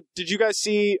the Did you guys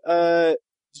see?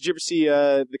 Did you ever see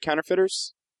the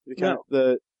Counterfeiters? No.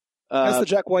 The that's the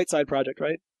Jack Whiteside project,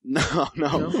 right? no.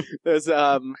 No? There's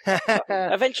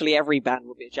Eventually, every band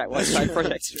will be a Jack Whiteside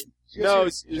project. no.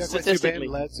 It's Statistically.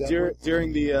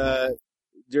 during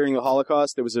the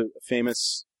Holocaust, there was a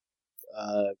famous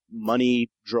money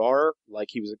drawer. Like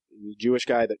he was a Jewish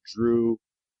guy that drew,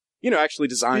 actually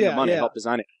designed the money, helped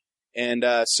design it. And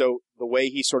so the way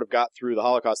he sort of got through the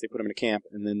Holocaust, they put him in a camp,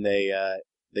 and then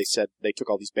they said they took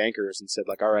all these bankers and said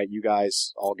like, all right, you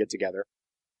guys all get together.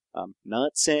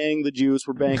 Not saying the Jews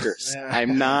were bankers.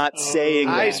 I'm not saying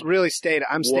that. I really stayed.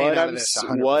 I'm staying out of this.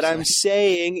 100%. What I'm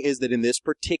saying is that in this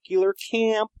particular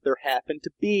camp, there happened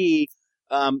to be,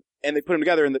 and they put them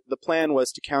together, and the plan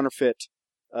was to counterfeit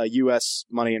U.S.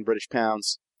 money and British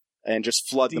pounds and just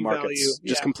flood the Devalue, markets,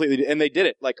 just yeah. completely. And they did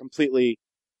it like completely,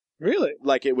 Really?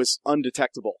 like it was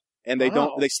undetectable. And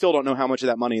Wow. they still don't know how much of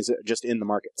that money is just in the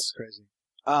markets. crazy.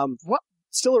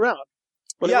 Still around.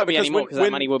 Well, it Yeah, won't be because anymore when- because that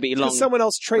when- money will be long. Because someone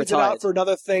else trades it retired. out for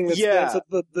another thing. So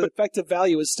the effective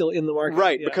value is still in the market.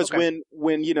 Right, Yeah, because okay.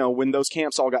 when those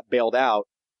camps all got bailed out,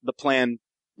 the plan,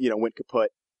 went kaput.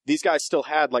 These guys still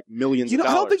had like millions of I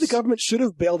dollars. don't think the government should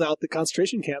have bailed out the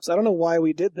concentration camps. I don't know why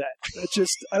we did that.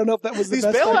 I don't know if that was the These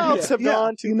best bailouts idea. have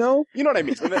gone to- You know? You know what I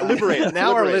mean? Liberate. Now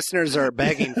our Liberate. listeners are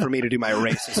begging for me to do my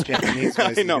racist Japanese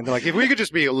voice. I know. They're like, if we could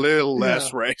just be a little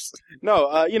less racist. No,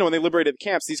 when they liberated the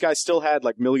camps, these guys still had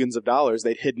like millions of dollars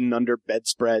they'd hidden under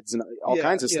bedspreads and all Yeah,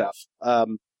 kinds of yeah. stuff.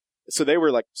 So they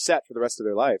were like set for the rest of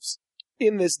their lives.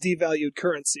 In this devalued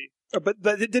currency. But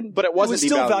it didn't. But it wasn't was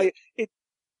still devalued. value.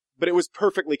 But it was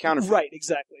perfectly counterfeit. Right,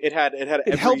 exactly. It had It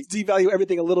every, helped devalue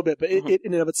everything a little bit, but it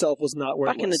in and of itself was not where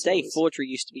Back it in the was. day, So it was- forgery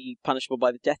used to be punishable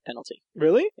by the death penalty.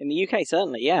 Really? In the UK,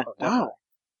 certainly, yeah. Wow.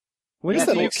 When Yeah,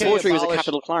 did the forgery UK was a abolish-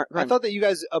 capital crime. I thought that you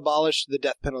guys abolished the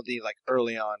death penalty like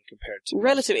early on compared to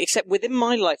Relatively, except within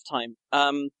my lifetime,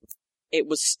 it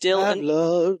was still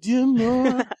loved you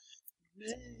more.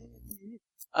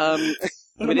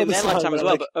 within their lifetime as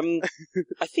well. But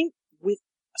I think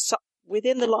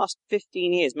within the last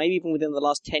 15 years, maybe even within the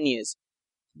last 10 years,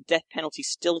 death penalty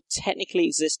still technically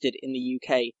existed in the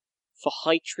UK for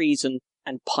high treason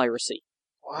and piracy.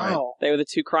 Wow. They were the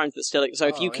two crimes that still. So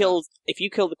if you killed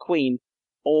the Queen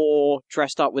or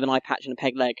dressed up with an eye patch and a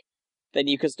peg leg, then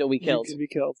you could still be killed. You could be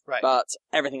killed. Right. But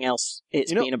everything else,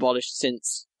 it's been abolished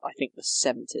since, I think, the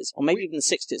 70s. Or maybe even the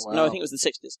 60s. Wow. No, I think it was the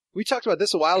 60s. We talked about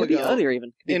this a while Could be ago. earlier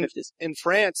even. Could be In- 50s. In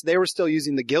France, they were still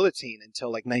using the guillotine until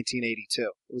like 1982.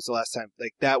 It was the last time.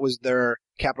 Like that was their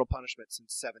capital punishment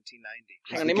since 1790.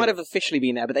 Hang on, it might have officially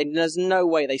been there, but there's no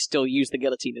way they still use the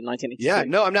guillotine in 1982. Yeah,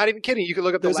 no, I'm not even kidding. You can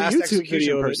look up the There's a last YouTube execution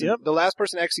video of it, person. yep. The last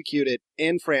person executed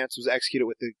in France was executed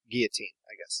with the guillotine,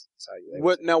 I guess. That's how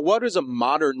you What does a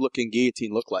modern-looking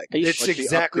guillotine look like? Are you It's Like the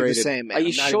exactly the upgraded- same, man. Are you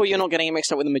I'm not sure even you're not getting it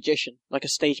mixed up with a magician? Like a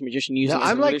stage magician using No, it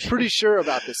as I'm an like illusion? pretty sure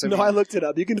about this. No, I looked it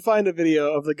up. You can find a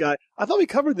video of the guy. I thought we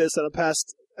covered this in a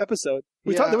past episode.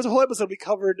 Yeah. There was a whole episode we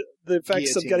covered the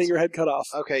effects of Guillotines. getting your head cut off.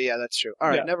 Okay, yeah, that's true. All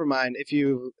right, Yeah. never mind. If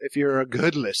you're a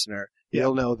good listener,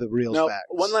 you'll know the real Now, facts.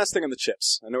 one last thing on the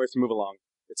chips. I know we have to move along.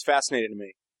 It's fascinating to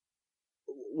me.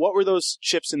 What were those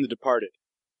chips in The Departed?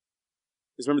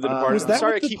 Because remember The Departed? Was I'm that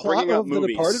sorry what I the keep plot bringing up of The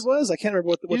movies. Departed was? I can't remember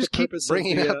what You the just keep purpose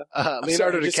bringing of the, up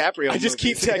Leonardo I'm sorry, DiCaprio. I just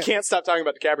keep. movies. I can't stop talking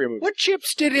about DiCaprio movies. What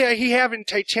chips did he have in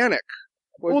Titanic?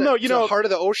 Well, no, you know- Heart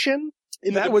of the Ocean.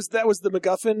 that was the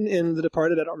MacGuffin in The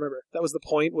Departed. I don't remember. That was the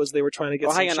point. Was they were trying to get.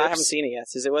 Well, some hang on, chips. I haven't seen it yet.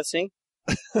 Is it worth seeing?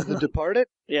 The Departed.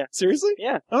 Seriously?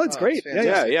 Yeah. Oh, it's Oh, great. it's Yeah,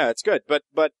 fantastic. yeah. Yeah, it's good. But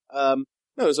no,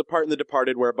 there's a part in The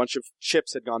Departed where a bunch of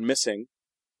chips had gone missing,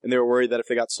 and they were worried that if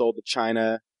they got sold to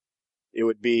China, it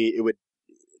would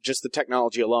just the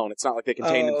technology alone. It's not like they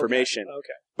contain Oh, okay. information.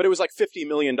 Okay. But it was like $50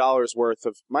 million worth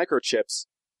of microchips,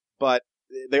 but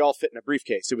they all fit in a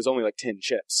briefcase. It was only like 10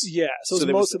 chips. Yeah. So, So it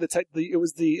there was most was- of it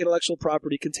was the intellectual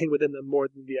property contained within them more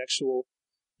than the actual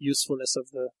usefulness of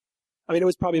the. I mean, it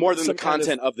was probably More than the some kind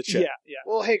content of the chip. Yeah.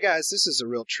 Well, hey guys, this is a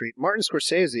real treat. Martin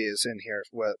Scorsese is in here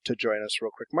to join us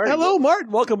real quick. Martin, Hello,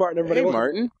 Martin. Welcome, Martin. Everybody. Hey, Welcome.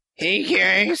 Martin. Hey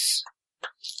guys.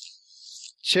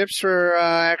 Chips were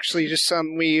actually just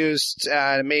something we used.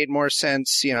 It made more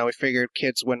sense. You know, we figured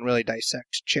kids wouldn't really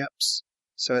dissect chips.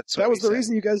 So that's what That was we the said.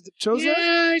 reason you guys chose that.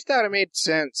 Yeah, I thought it made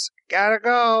sense. Gotta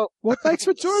go. Well, thanks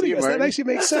for See joining you, us. That Martin. actually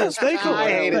makes sense. Thank you. I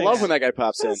hate it. I love when that guy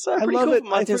pops in. So I pretty love cool it. for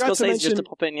Martin I forgot to Scorsese just to mention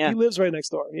pop in, yeah. He lives right next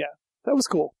door. Yeah. That was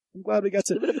cool. I'm glad we got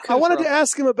to. A bit of a I wanted coup to for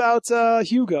ask him about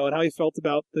Hugo and how he felt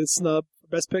about the snub for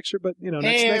Best Picture, but next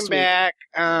Hey, I'm next week. back.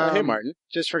 Hey, Martin.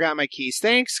 Just forgot my keys.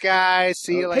 Thanks, guys.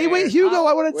 See you later. Hey, wait, Hugo,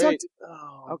 I want to talk wait. to.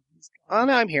 Oh, Oh,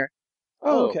 no, I'm here.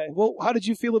 oh, okay. Well, how did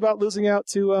you feel about losing out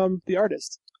to the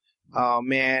artist? Oh,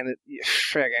 man.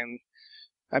 Friggin'.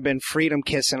 I've been freedom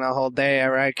kissing the whole day.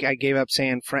 I gave up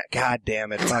saying God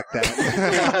damn it. Fuck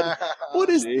that. What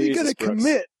is you Jesus gonna Brooks.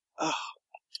 commit?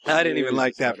 I didn't even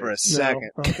like that for a No. second.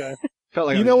 Okay. Felt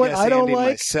like You I know was what I don't yes-anding like?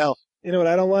 myself. You know what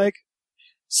I don't like?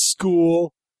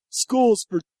 School. School's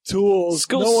for tools.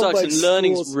 School no one sucks likes and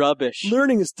learning's schools. rubbish.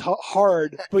 Learning is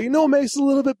hard, but you know what makes it a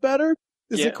little bit better?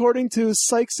 Is Yeah. according to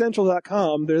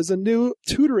PsychCentral.com, there's a new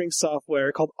tutoring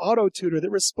software called AutoTutor that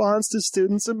responds to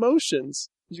students' emotions.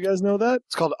 Did you guys know that?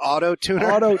 It's called Auto Tuner.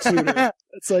 AutoTutor.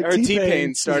 It's like Or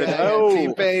T-Pain started Yeah. that. Oh.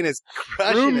 T-Pain is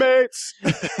crushing it. Roommates.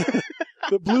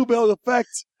 The Bluebell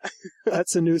effect.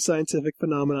 That's a new scientific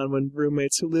phenomenon when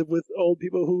roommates who live with old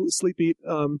people who sleep eat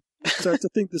start to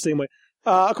think the same way.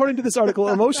 According to this article,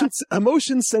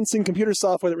 emotion sensing computer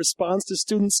software that responds to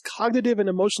students' cognitive and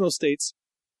emotional states,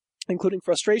 including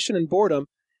frustration and boredom,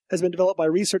 has been developed by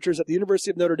researchers at the University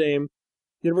of Notre Dame,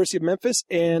 University of Memphis,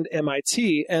 and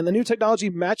MIT. And the new technology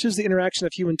matches the interaction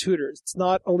of human tutors. It's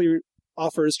not only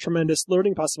offers tremendous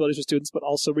learning possibilities for students, but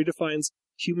also redefines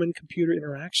human-computer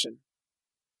interaction.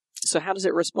 So how does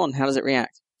it respond? How does it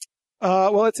react?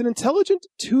 Well, it's an intelligent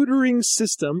tutoring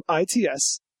system,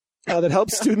 ITS, that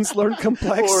helps students learn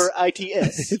complex, Or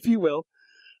ITS. if you will,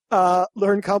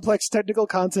 learn complex technical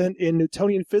content in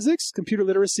Newtonian physics, computer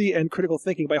literacy, and critical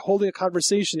thinking by holding a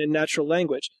conversation in natural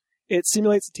language. It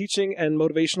simulates the teaching and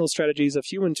motivational strategies of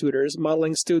human tutors,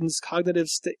 modeling students' cognitive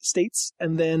states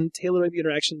and then tailoring the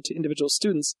interaction to individual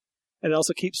students. And it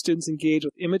also keeps students engaged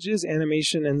with images,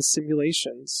 animation, and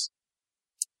simulations.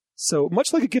 So,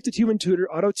 much like a gifted human tutor,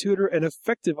 AutoTutor and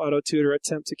effective AutoTutor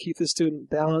attempt to keep the student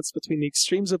balanced between the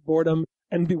extremes of boredom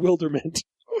and bewilderment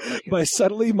by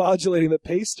subtly modulating the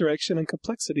pace, direction, and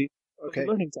complexity Okay.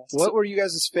 learning tests. What were you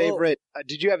guys' favorite?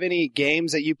 Did you have any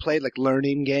games that you played, like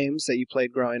learning games that you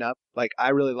played growing up? Like, I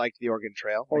really liked the Oregon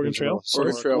Trail. Oregon Trail?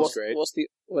 Oregon Trail was great.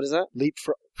 What is that?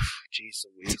 Leapfrog. Jeez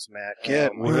Louise, Matt.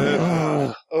 Get my with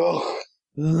it. Ugh.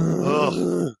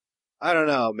 I don't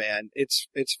know, man. It's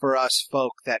for us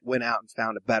folk that went out and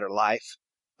found a better life.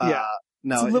 Yeah.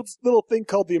 No, it's a little thing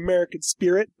called the American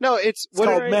Spirit. no, it's It's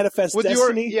called Manifest what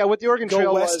Destiny. what the Oregon Go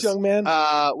Trail west, was, young man.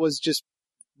 was just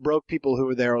broke people who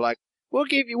were there were like, we'll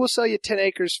sell you 10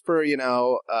 acres for,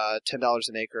 $10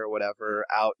 an acre or whatever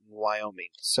out in Wyoming.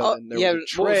 So then there was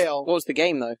a trail. What was the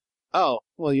game though? Oh,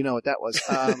 well, you know what that was.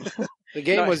 The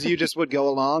game was you just would go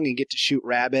along and get to shoot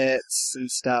rabbits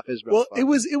and stuff. It was real fun. It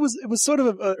was sort of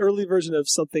an early version of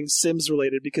something Sims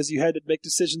related because you had to make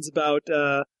decisions about.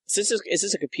 Is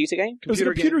this a computer game? It was a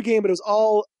computer game, but it was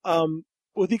all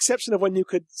with the exception of when you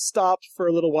could stop for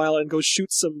a little while and go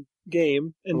shoot some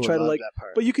game and try to that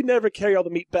part. But you could never carry all the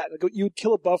meat back. Like, you would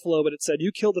kill a buffalo, but it said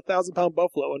you killed 1,000-pound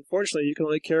buffalo. Unfortunately, you can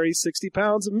only carry 60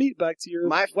 pounds of meat back to your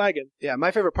wagon. Yeah,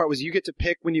 my favorite part was you get to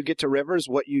pick when you get to rivers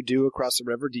what you do across the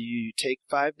river. Do you take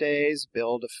 5 days,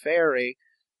 build a ferry,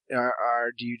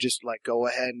 or do you just like go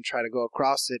ahead and try to go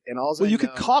across it? And all you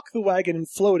could caulk the wagon and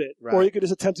float it, Right. or you could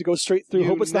just attempt to go straight through.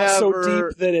 Hope it's not so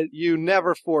deep that it. You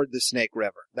never ford the Snake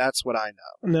River. That's what I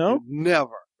know. No,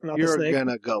 Never. not the You're snake.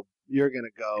 gonna go. You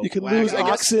could wagon. lose I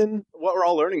guess- oxen. What we're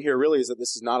all learning here really is that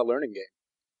this is not a learning game.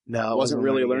 No, It wasn't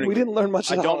really a learning We game. didn't learn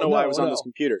much. I at don't all. know why No, I was on no. those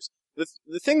computers. The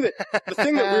thing that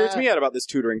weirds me out about this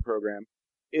tutoring program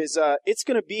is it's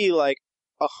going to be like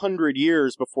 100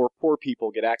 years before poor people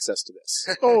get access to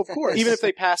this. Oh, of course. Even if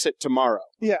they pass it tomorrow.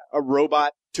 Yeah. A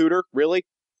robot tutor, really?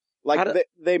 Like How do-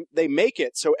 they make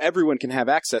it so everyone can have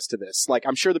access to this. Like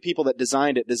I'm sure the people that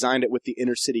designed it with the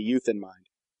inner city youth in mind.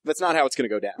 That's not how it's going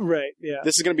to go down. Right. Yeah.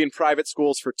 This is going to be in private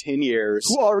schools for 10 years.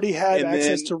 Who already had And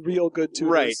access then- to real good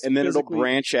tutors. Right, and then it'll physically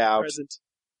branch out. present.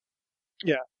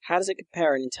 How does it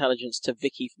compare in intelligence to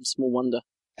Vicky from Small Wonder?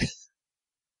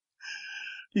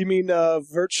 You mean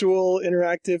virtual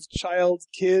interactive child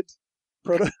kid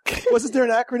proto? Wasn't there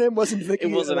an acronym? Wasn't Vicky?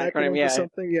 It was an acronym, or yeah.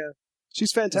 something. Yeah.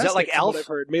 She's fantastic. like from what Elf? I've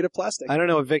heard, made of plastic. I don't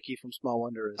know what Vicky from Small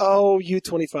Wonder is. Oh, you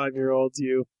 25-year-olds,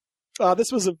 you.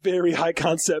 This was a very high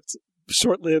concept,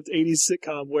 short-lived 80s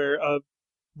sitcom where a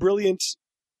brilliant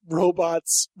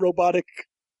robotic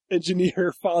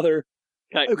engineer father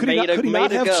could he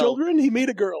not have girl. children? He made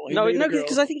a girl. No,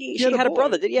 because I think she had a boy.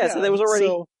 brother. So there was already.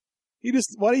 So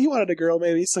he wanted a girl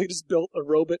maybe, so he just built a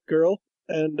robot girl,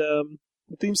 and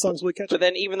the theme song's really catchy. But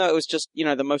then, even though it was just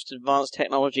the most advanced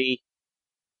technology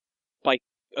by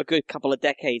a good couple of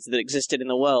decades that existed in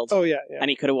the world, Oh yeah, yeah. and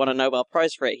he could have won a Nobel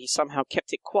Prize for it, he somehow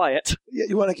kept it quiet. Yeah,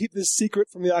 you want to keep this secret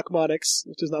from the Aquamatics,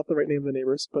 which is not the right name of the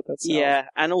neighbors, but that's Yeah,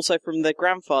 and also from the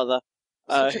grandfather.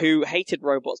 Who hated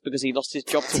robots because he lost his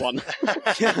job to one.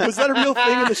 Was that a real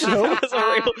thing in the show?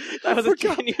 that was a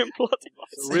genuine plot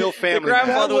device. A real family. The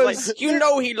grandfather That was was- like,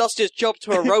 he lost his job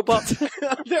to a robot.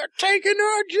 They're taking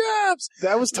our jobs.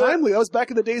 That was timely. That was back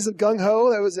in the days of Gung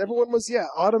Ho. Everyone was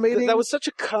automating. That was such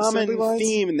a common assembly lines.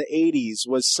 theme in the 80s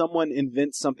was someone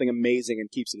invents something amazing and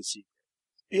keeps it a secret.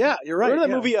 Yeah, you're right. Remember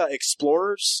that yeah. movie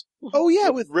Explorers? Oh yeah,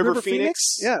 with River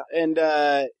Phoenix? Yeah. And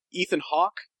Ethan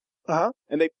Hawke? Uh-huh.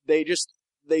 And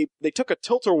they took a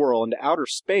tilt-a-whirl into outer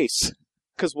space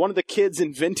because one of the kids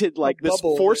invented like A this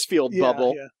bubble force field Yeah,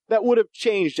 bubble yeah. that would have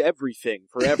changed everything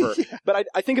forever. But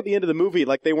I think at the end of the movie,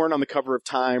 like they weren't on the cover of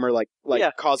Time or like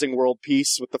Yeah. causing world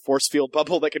peace with the force field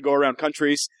bubble that could go around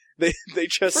countries. They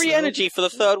just Free energy for the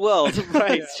third world.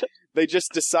 right. Yeah. They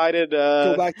just decided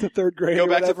Go back to third grade. go or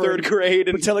back to whatever, third and grade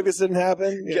and pretend like this didn't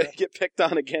happen. Yeah. get picked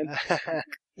on again.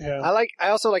 yeah. I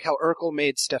also like how Urkel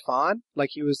made Stefan.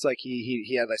 Like he was like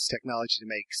he had this technology to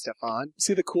make Stefan.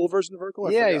 See the cool version of Urkel?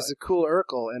 I Yeah, forgot. he's a cool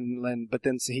Urkel, but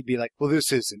then he'd be like, "Well,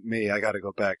 this isn't me. I got to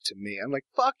go back to me." I'm like,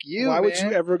 "Fuck you! Why would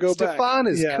man. you ever go back? Stefan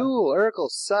is Yeah. cool. Urkel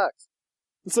sucks."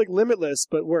 It's like Limitless,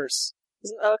 but worse.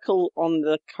 Isn't Urkel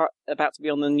about to be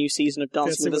on the new season of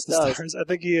Dancing with the Stars? I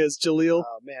think he is. Jaleel.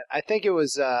 Oh man, I think it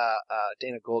was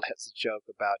Dana Gold has a joke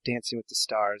about Dancing with the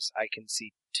Stars. I can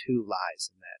see two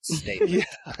lies in that statement.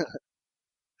 Yeah.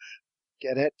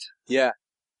 Get it? Yeah.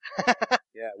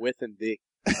 Yeah, with and the.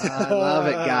 I love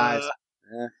it, guys.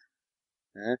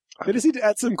 I just need to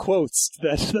add some quotes to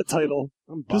that title.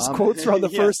 I'm Just bummed. quotes from the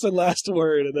Yeah. first and last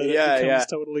word, and then Yeah, it becomes yeah.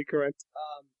 totally correct.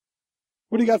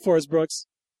 What do you got for us, Brooks?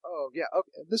 Oh yeah,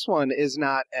 okay. This one is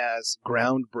not as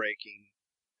groundbreaking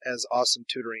as Awesome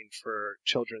Tutoring for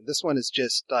Children. This one is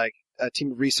just like a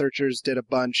team of researchers did a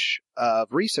bunch of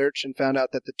research and found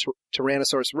out that the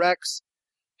Tyrannosaurus Rex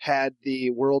had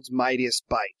the world's mightiest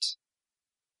bite.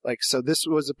 Like, so this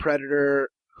was a predator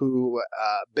who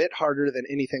bit harder than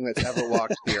anything that's ever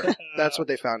walked the earth. That's what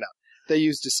they found out. They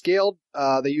used scaled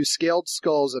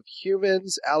skulls of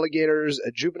humans, alligators,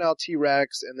 a juvenile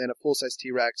T-Rex, and then a full-size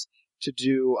T-Rex to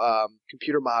do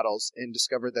computer models, and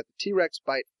discovered that the T-Rex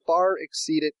bite far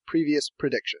exceeded previous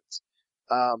predictions.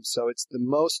 So it's the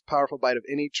most powerful bite of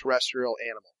any terrestrial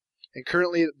animal. And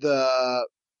currently the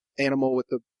animal with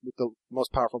the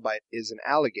most powerful bite is an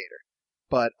alligator.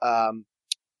 But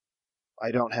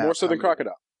I don't have... More so than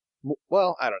crocodile.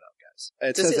 Well, I don't know, guys.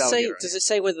 It says alligator. Does it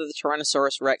say whether the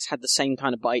Tyrannosaurus Rex had the same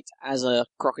kind of bite as a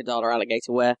crocodile or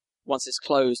alligator, where once it's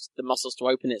closed, the muscles to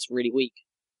open it's really weak?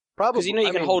 Probably. Because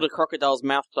you can hold a crocodile's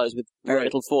mouth closed with very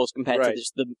little force compared to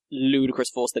just the ludicrous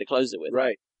force that it closes it with.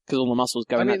 Right. Because all the muscles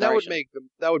go in that direction.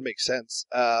 That would make sense.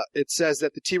 It says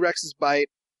that the T-Rex's bite,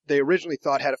 they originally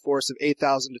thought had a force of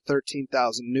 8,000 to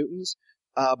 13,000 newtons,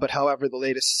 but however, the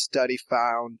latest study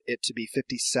found it to be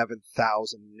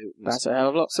 57,000 newtons. That's a hell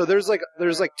of a lot. So there's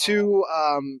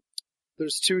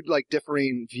two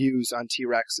differing views on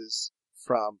T-Rexes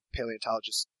from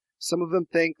paleontologists. Some of them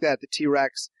think that the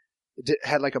T-Rex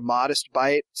had like a modest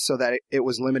bite, so that it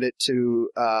was limited to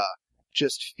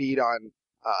just feed on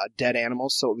dead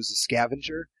animals, so it was a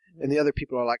scavenger. And the other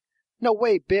people are like, no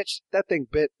way, bitch, that thing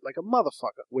bit like a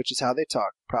motherfucker, which is how they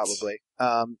talk, probably.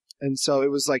 And so it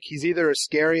was like, he's either a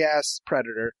scary-ass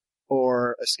predator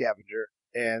or a scavenger,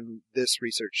 and this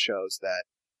research shows that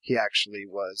he actually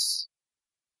was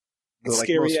the most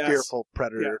fearful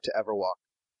predator to ever walk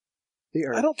the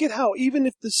earth. I don't get how, even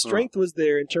if the strength was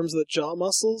there in terms of the jaw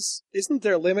muscles, isn't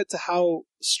there a limit to how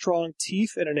strong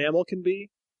teeth in an animal can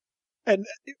be? And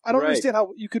I don't understand how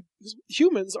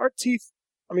humans, our teeth,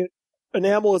 I mean,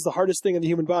 enamel is the hardest thing in the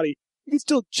human body. You can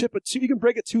still chip a tooth, you can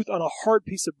break a tooth on a hard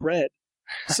piece of bread.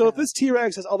 So if this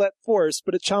T-Rex has all that force,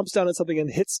 but it chomps down on something and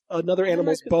hits another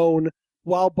animal's bone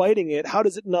while biting it, how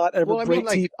does it not ever break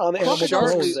teeth on the animal's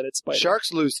bone that it's biting?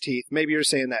 Sharks lose teeth. Maybe you're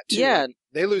saying that too. Yeah.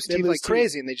 They lose teeth like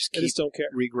crazy, and they just keep don't care.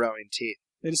 regrowing teeth.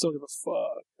 They just don't give a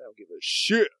fuck. They don't give a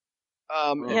shit.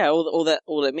 All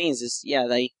that means is,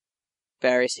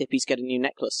 various hippies get a new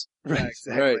necklace. Right,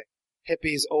 exactly. Right.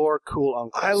 Hippies or cool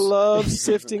uncles. I love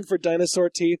sifting for dinosaur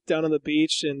teeth down on the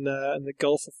beach in the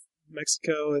Gulf of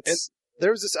Mexico.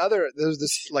 There's this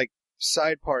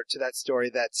side part to that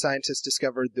story that scientists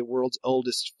discovered the world's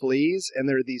oldest fleas, and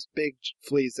there are these big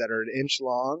fleas that are an inch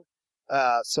long.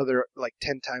 So they're like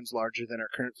 10 times larger than our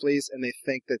current fleas, and they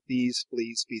think that these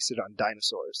fleas feasted on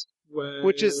dinosaurs. Well,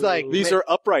 which is like... These are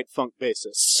upright funk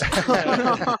bases.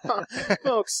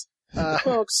 Folks.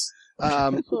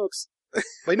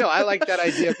 But no, I like that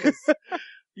idea because...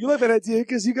 You like that idea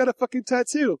because you got a fucking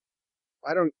tattoo.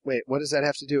 Wait, what does that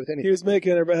have to do with anything? He was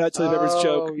making a Red Hot Chili Peppers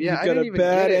joke. Yeah, You've got a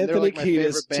bad Anthony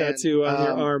Kiedis tattoo on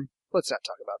your arm. Let's not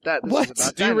talk about that. This What? is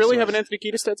about Do you really have an Anthony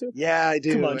Kiedis tattoo? Yeah, I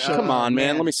do. Come on, Sean. Come on,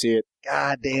 man. Let me see it.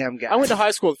 God damn, guys. I went to high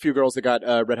school with a few girls that got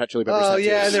Red Hot Chili Peppers Oh, tattoos.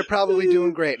 yeah, and they're probably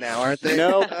doing great now, aren't they?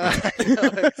 No.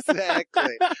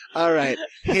 Exactly. All right,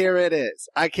 here it is.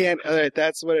 All right,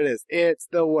 that's what it is. It's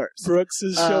the worst. Brooks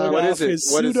is showing what off is it? his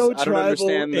What is- I don't pseudo-tribal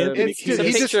understand the- Anthony It's It's a He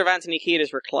Kiedis. picture of Anthony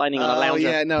Kiedis reclining on a Oh, lounger.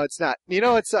 yeah, no, it's not. You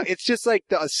know, it's just like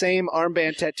the same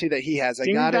armband tattoo that he has.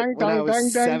 I got it when I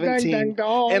was 17.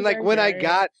 And like when I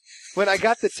got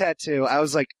the tattoo, I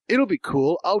was like, it'll be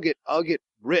cool. I'll get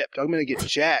ripped. I'm going to get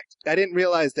jacked. I didn't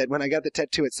realize that when I got the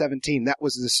tattoo at 17, that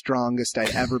was the strongest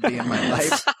I'd ever be in my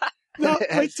life. No,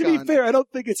 like, to be fair, I don't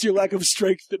think it's your lack of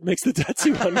strength that makes the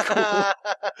tattoo uncool.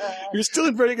 You're still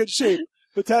in very good shape.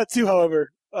 The tattoo,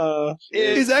 however,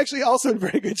 is actually also in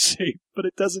very good shape, but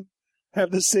it doesn't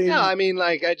have the same... No, I mean,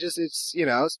 like, it's,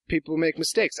 people make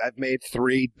mistakes. I've made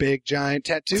 3 big, giant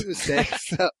tattoo mistakes.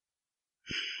 So.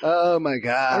 Oh my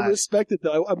god! I respect it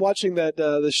though. I'm watching that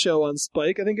the show on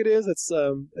Spike. I think it is. It's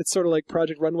sort of like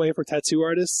Project Runway for tattoo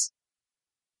artists,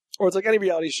 or it's like any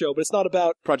reality show, but it's not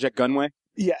about Project Gunway?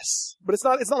 Yes, but it's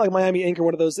not like Miami Ink or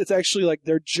one of those. It's actually like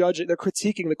they're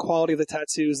critiquing the quality of the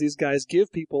tattoos these guys give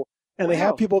people, and they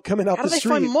have people coming off How the do they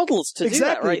street. find models to do that,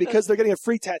 Exactly, right? because they're getting a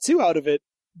free tattoo out of it.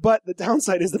 But the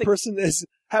downside is the person is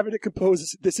having to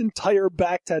compose this entire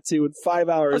back tattoo in 5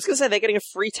 I hours. was going to say they're getting a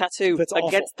free tattoo That's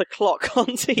against the clock on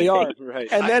TV. They are.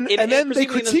 Right. And then they presumably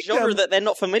critique in a genre them. that they're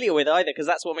not familiar with either, because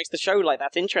that's what makes the show like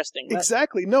that interesting.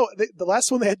 Exactly. No, the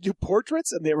last one they had to do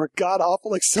portraits, and they were god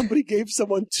awful. Like somebody gave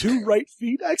someone 2 right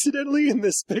feet accidentally in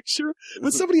this picture,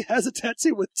 but somebody has a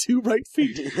tattoo with 2 right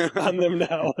feet on them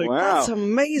now. Like, Wow. That's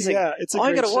amazing. Yeah, it's a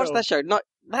I great gotta watch show. that show. No,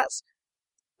 that's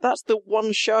the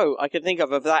one show I can think of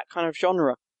that kind of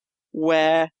genre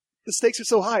where The stakes are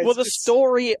so high. the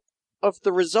story of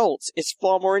the results is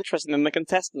far more interesting than the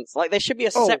contestants. Like, there should be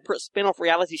a Oh. separate spin-off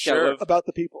reality show Sure. of About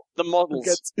the people. the models.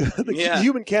 The Yeah.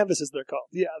 human canvases, they're called.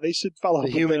 Yeah, they should follow up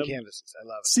The with human them, canvases. I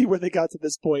love it. see where they got to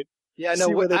this point. Yeah,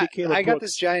 See where they I became a got Brooks.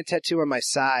 this giant tattoo on my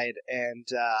side, and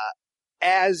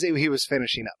as he was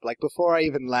finishing up, like before I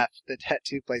even left the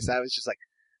tattoo place, I was just like,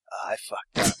 oh, I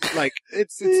fucked up. Like,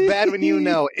 it's bad when you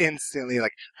know instantly,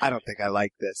 like, I don't think I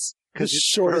like this. The Because it's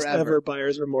shortest forever. ever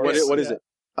buyer's remorse. What is it?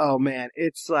 Oh man,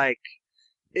 it's like,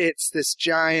 it's this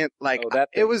giant, like, Oh, that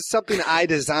it was something I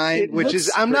designed, It which is,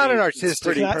 looks I'm not an pretty- artistic it's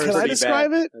pretty- Can I person.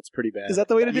 describe it? That's pretty bad. Is that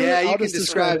the way to do Yeah, it? you I'll can just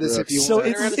describe this if you So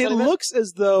want. it looks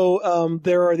as though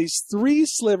there are these 3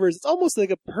 slivers. It's almost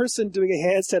like a person doing a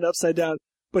handstand upside down,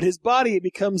 but his body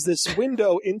becomes this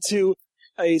window into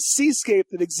a seascape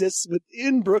that exists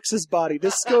within Brooks's body.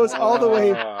 This goes all the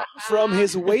way from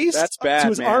his waist That's bad, to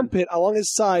his man. armpit along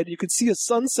his side. You can see a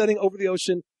sun setting over the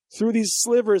ocean through these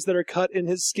slivers that are cut in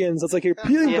his skin. So it's like you're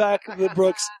peeling Yeah. back the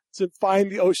Brooks to find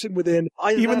the ocean within,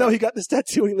 even though he got this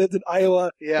tattoo when he lived in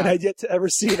Iowa and Yeah. had yet to ever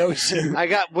see an ocean.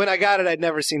 When I got it, I'd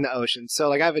never seen the ocean. So,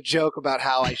 like, I have a joke about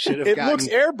how I should have It gotten. looks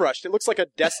airbrushed. It looks like a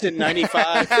Destin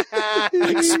 95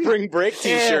 like spring break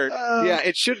t-shirt. Yeah,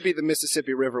 it should be the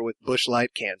Mississippi River with Busch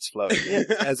Light cans floating,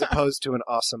 as opposed to an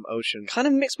awesome ocean. Kind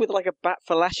of mixed with like a Bat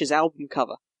for Lashes album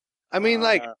cover. I mean,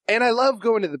 like, and I love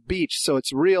going to the beach, so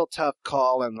it's real tough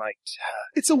call and like.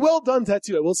 It's a well done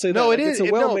tattoo. I will say No, that. it is. It's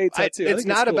a well made tattoo. I It's think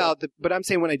not cool. about the. But I'm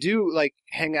saying when I do like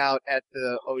hang out at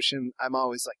the ocean, I'm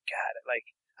always like, God, like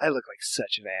I look like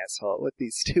such an asshole with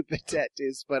these stupid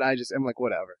tattoos. But I'm like,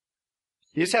 whatever.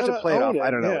 You just have to gotta play it own off. it,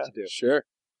 I don't know yeah. what to do. Sure.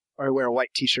 Or I wear a white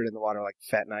T-shirt in the water like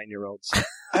fat 9-year-olds.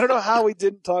 I don't know how we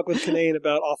didn't talk with Kanane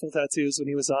about awful tattoos when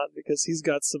he was on, because he's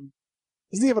got some.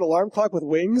 Doesn't he have an alarm clock with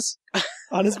wings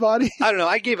on his body? I don't know.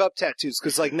 I gave up tattoos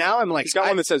because like now I'm like He's got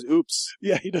one that says oops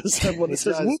Yeah, he does have one that He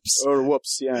says does. "whoops." or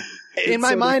whoops. Yeah. in my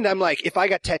sort of- mind, I'm like, if I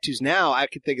got tattoos now, I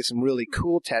could think of some really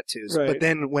cool tattoos. Right. But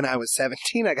then when I was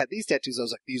 17, I got these tattoos. I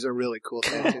was like, these are really cool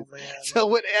tattoos. Oh, man. So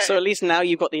what? So at least now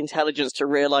you've got the intelligence to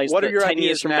realize What that are your 10 ideas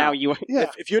years from now? now you won't. Yeah.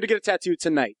 If you were to get a tattoo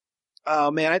tonight,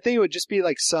 Oh man, I think it would just be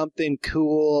like something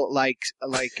cool, like.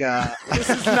 this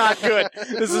is not good.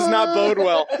 This does not bode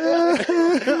well.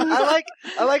 I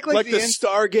like Like the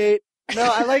Stargate. no,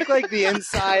 I like the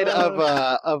inside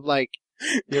of like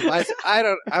your bicep.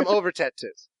 I'm over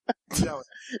tattoos. No.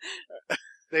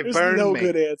 They There's burned no me.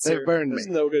 good answer. They burned There's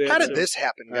me. no good answer. How did this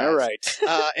happen, guys? All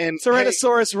right. And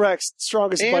Tyrannosaurus Rex,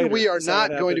 strongest hey, biter. and we are That's how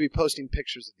not it going to happened. be posting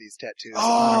pictures of these tattoos on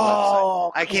our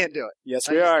website. I can't do it. Yes,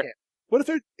 I we just are. can't. What if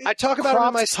they're I talk about it in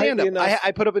my cropped tightly stand-up. enough?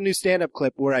 I put up a new stand-up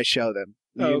clip where I show them.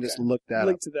 You Oh, can okay. just look that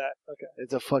link up. to that? Okay.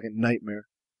 It's a fucking nightmare.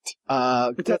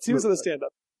 The tattoos or the stand-up?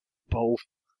 Both.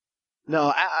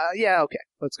 No, yeah, okay.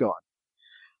 Let's go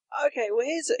on. Okay, well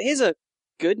here's a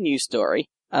good news story.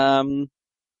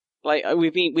 Like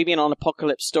we've been on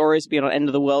apocalypse stories, been on end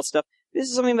of the world stuff. This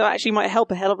is something that actually might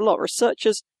help a hell of a lot.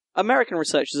 American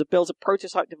researchers have built a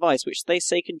prototype device which they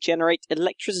say can generate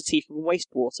electricity from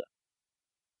wastewater.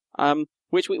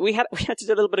 Which we had to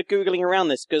do a little bit of googling around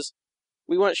this because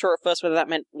we weren't sure at first whether that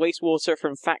meant wastewater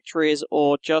from factories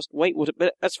or just wastewater.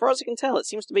 But as far as I can tell, it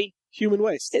seems to be Human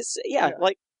waste. it's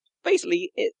like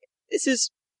basically this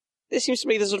seems to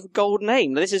be the sort of golden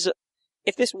aim.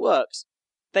 If this works,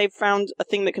 they've found a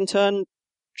thing that can turn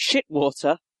shit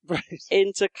water Right.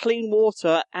 into clean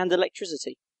water and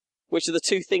electricity, which are the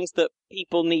two things that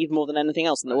people need more than anything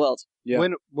else in the world. Yeah.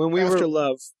 When we After were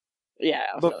love. Yeah.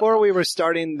 before we were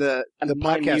starting the and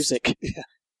my podcast, music.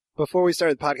 before we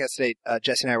started the podcast today,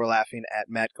 Jesse and I were laughing at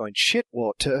Matt going shit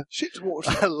water. Shit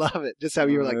water. I love it. Just how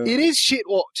you were like, it is shit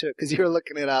water because you were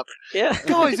looking it up. Yeah.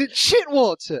 Guys, it's shit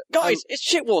water. Guys, it's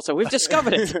shit water. We've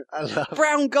discovered it. I love.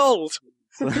 Brown gold.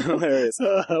 Hilarious.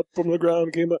 From the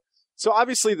ground came up. So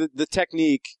obviously the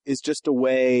technique is just a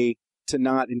way to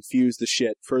not infuse the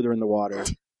shit further in the water,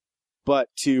 but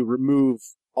to remove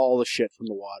all the shit from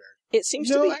the water. It seems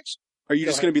to No, be. actually, Are you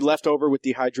Go just going to be left over with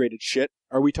dehydrated shit?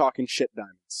 Are we talking shit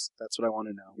diamonds? That's what I want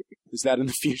to know. Is that in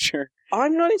the future?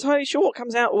 I'm not entirely sure what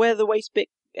comes out where the waste bit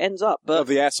ends up, but Of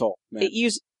the asshole, man. it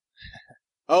uses.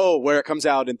 Oh, where it comes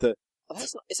out into... Oh,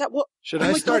 that's not, is that what? Should Oh I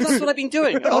my god, start? that's what I've been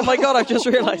doing. Oh my god, I've just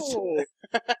realised. Oh,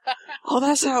 Oh,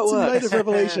 that's how it's it a night works. of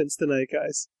revelations tonight,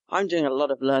 guys. I'm doing a lot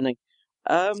of learning.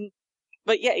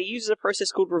 But yeah, it uses a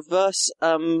process called reverse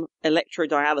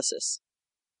electrodialysis.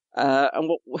 And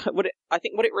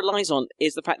what it relies on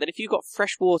is the fact that if you've got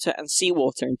fresh water and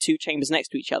seawater in two chambers next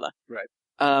to each other, Right.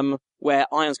 Where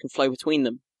ions can flow between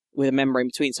them, with a membrane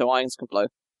between so ions can flow,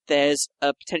 there's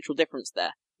a potential difference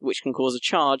there, which can cause a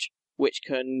charge, which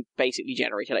can basically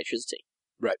generate electricity.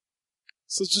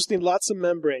 So it's just need lots of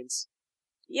membranes.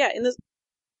 Yeah,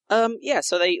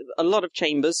 So a lot of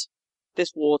chambers,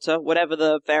 this water, whatever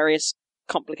the various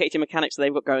complicated mechanics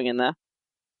they've got going in there.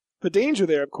 The danger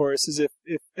there, of course, is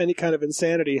if any kind of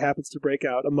insanity happens to break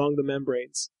out among the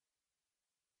membranes.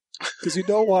 Because you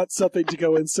don't want something to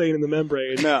go insane in the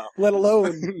membrane, No. let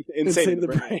alone Insane in the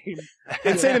brain.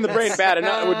 Insane in the brain bad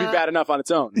enough. It would be bad enough on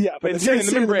its own. Yeah, but insane in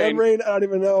the membrane, I don't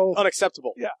even know.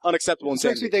 unacceptable. Yeah. Unacceptable This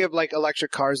makes me insanity. think of like electric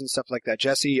cars and stuff like that.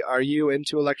 Jesse, are you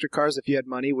into electric cars? If you had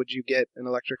money, would you get an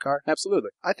electric car?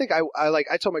 Absolutely. I think I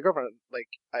told my girlfriend, like,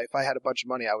 if I had a bunch of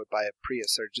money, I would buy a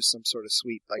Prius or just some sort of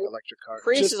sweet, like, electric car.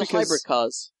 Prius Just is because- hybrid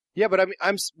cars. Yeah, but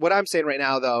what I'm saying right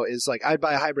now, though, is, like, I'd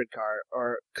buy a hybrid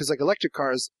car, because, like, electric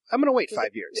cars, I'm gonna wait 5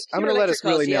 years. I'm gonna let us electric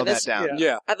cars, really yeah, nail that there's- down. yeah.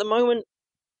 Yeah. At the moment,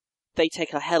 they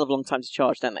take a hell of a long time to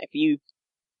charge, don't they? If you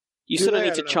Do sort of they?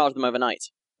 need I to don't know. charge them overnight.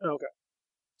 Okay.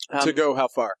 To go how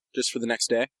far? Just for the next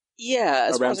day? Yeah,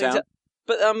 as far Around as I can town?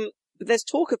 tell. But there's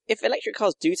talk of, if electric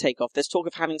cars do take off, there's talk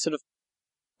of having sort of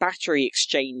battery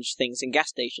exchange things in gas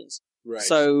stations. Right.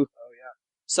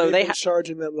 So They've they been have,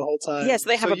 charging them the whole time. yes,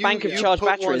 they have So a bank of you charged put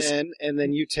batteries. one in, and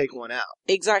then you take one out.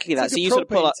 Exactly It's that. like So a you sort of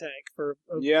pull propane up. tank for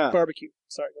a Yeah. barbecue.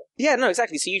 Sorry, go Yeah, no,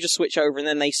 exactly. So you just switch over, and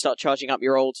then they start charging up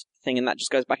your old thing, and that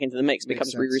just goes back into the mix, Makes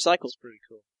becomes sense. re-recycled. That's pretty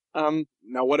cool.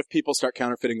 Now, what if people start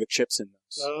counterfeiting the chips in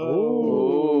those? on.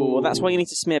 Oh, well, that's why you need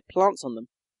to smear plants on them.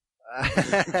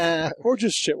 Or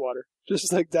just shit water.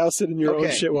 Just like douse it in your own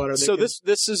Okay. shit water. So this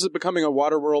is becoming a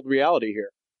water world reality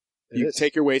here. It You is.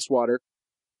 take your wastewater.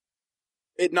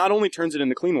 It not only turns it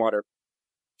into clean water,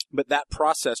 but that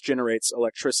process generates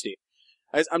electricity.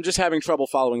 I'm just having trouble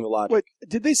following the logic. Wait,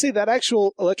 did they say that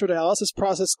actual electrodialysis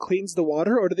process cleans the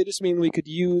water, or do they just mean we could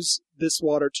use this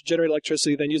water to generate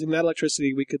electricity, then using that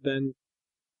electricity we could then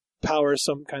power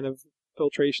some kind of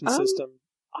filtration system?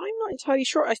 I'm not entirely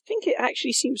sure. I think it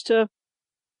actually seems to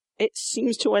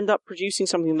end up producing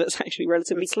something that's actually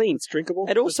relatively clean. It's drinkable?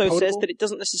 It also It's says potable? that it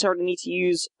doesn't necessarily need to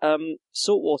use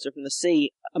salt water from the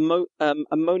sea.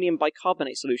 Ammonium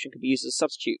bicarbonate solution could be used as a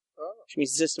substitute, which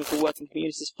means the system could work in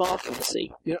communities far from the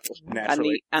sea.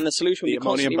 Naturally. And the solution The would be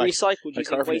constantly ammonium recycled using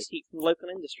bicarbonate. waste heat from local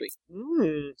industry.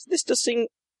 So this does seem...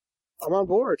 I'm on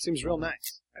board. Seems real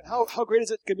nice. And how great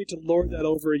is it going to be to lord that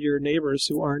over your neighbors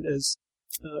who aren't as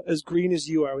green as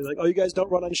you are? We're like, oh, you guys don't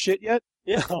run on shit yet?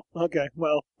 Yeah. Oh, okay,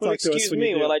 well, Well, talk to us excuse when me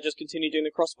you do. while I just continue doing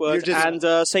the You're crossword just-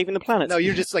 and saving the planet. No,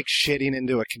 you're just like shitting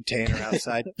into a container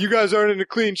outside. You guys aren't into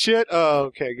clean shit? Oh,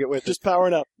 okay, get with it. Just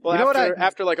powering up. Well, You know what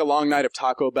after like a long night of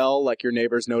Taco Bell, like your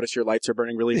neighbors notice your lights are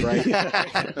burning really bright. They're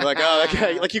like, oh, that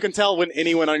guy, like you can tell when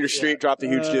anyone on your street dropped a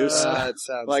huge deuce. That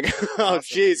sounds Like, oh,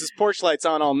 jeez, his porch light's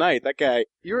on all night. That guy.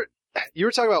 You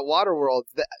were talking about Waterworld.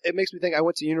 It makes me think I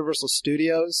went to Universal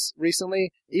Studios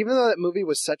recently. Even though that movie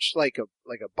was such like a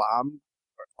bomb,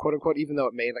 quote unquote, even though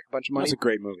it made like a bunch of That money, was a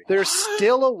great movie. there's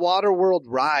still a Waterworld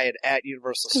ride at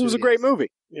Universal It Studios. was a great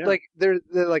movie. Yeah. Like they're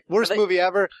like worst Are they- movie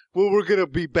ever. Well, we're gonna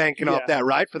be banking off Yeah. that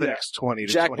ride for the Yeah. next 20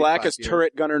 to Jack 25 Black as years.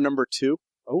 Turret Gunner number 2.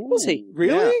 Oh, Was he?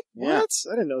 Really? Yeah. What?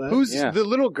 I didn't know that. Who's Yeah. the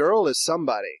little girl? Is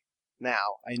somebody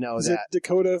now? I know Is that. it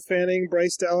Dakota Fanning,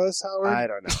 Bryce Dallas Howard? I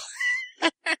don't know.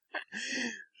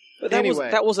 But that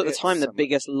Anyway, was at the it's time the somebody.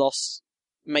 biggest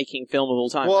loss-making film of all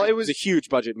time. Well, right? it It was a huge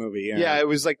budget movie. Yeah, it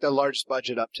was like the largest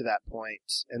budget up to that point,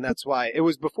 and that's why it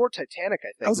was before Titanic.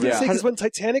 I think. I was going to Yeah. say, because when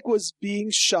Titanic was being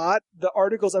shot, the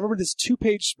articles, I remember this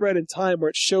 2-page spread in Time where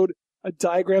it showed a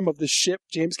diagram of the ship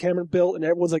James Cameron built, and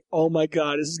everyone's like, oh my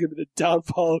god, this is going to be the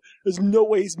downfall. There's no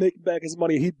way he's making back his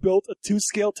money. He built a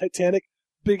 2-scale Titanic,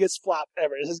 biggest flop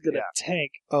ever. This is going to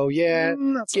tank. Oh yeah.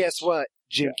 Not so Guess much. what?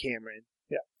 Jim Cameron.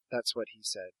 Yeah. That's what he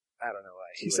said. I don't know why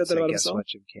He would said that say, about guess himself? what,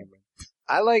 Jim Cameron.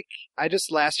 I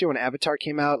just last year when Avatar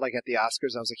came out, like at the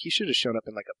Oscars, I was like, he should have shown up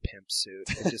in like a pimp suit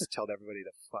and just told everybody to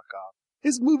fuck off.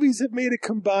 His movies have made a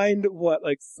combined, what,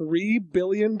 like $3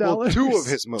 billion? Well, two of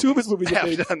his movies. Two of his movies have have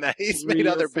made done that. He's 3 made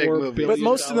or other big 4 movies. But billion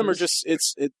most of them are dollars.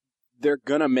 just they're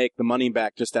gonna make the money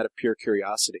back just out of pure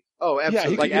curiosity. Oh, he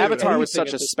absolutely. could Like do Avatar was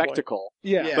anything such at a this point. spectacle,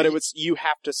 Yeah. Yeah. but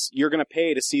you're gonna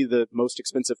pay to see the most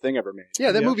expensive thing ever made.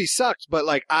 Yeah, that Yeah. movie sucked, but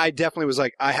like I definitely was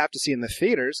like, I have to see it in the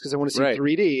theaters because I want to see Right.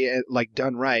 3D and, like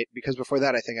done right. Because before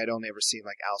that, I think I'd only ever seen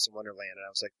like Alice in Wonderland, and I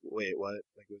was like, wait, what?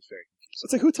 Like it was very confusing.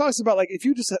 It's like, who talks about, like, if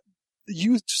you just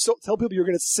tell people you're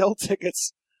going to sell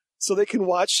tickets so they can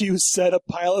watch you set a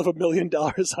pile of $1 million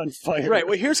on fire. Right.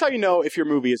 Well, here's how you know if your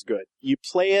movie is good. You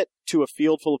play it to a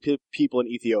field full of people in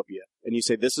Ethiopia, and you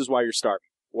say, "This is why you're starving."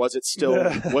 Was it still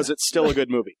a good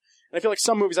movie? And I feel like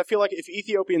some movies. I feel like if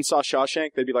Ethiopians saw Shawshank,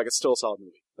 they'd be like, "It's still a solid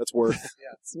movie. That's worth.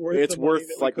 It's worth, it's the money worth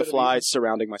that we like the could've flies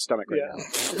surrounding my stomach right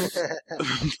Yeah. now."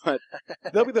 But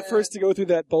They'll be the first to go through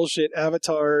that bullshit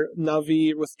Avatar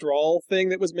Na'vi withdrawal thing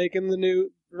that was making the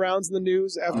rounds in the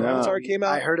news after No. Avatar came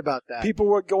out. I heard about that. People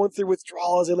were going through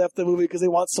withdrawal as they left the movie because they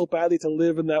want so badly to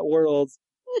live in that world.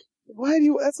 Why do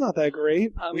you? That's not that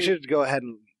great. We should go ahead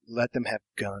and let them have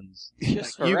guns.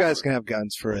 Just for You guys reference. can have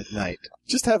guns for a night.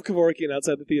 Just have Kevorkian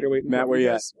outside the theater waiting. Matt, for where you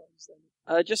guys.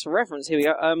 Just for reference, here we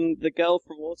go. The girl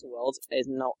from Waterworld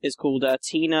is called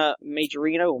Tina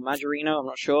Majorino or Majorino. I'm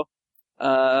not sure.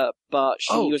 But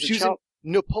she was a she was child.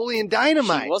 in Napoleon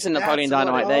Dynamite. She was in Napoleon That's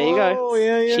what Dynamite. it There you go. Oh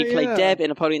yeah. She played Deb in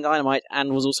Napoleon Dynamite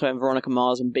and was also in Veronica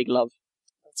Mars and Big Love.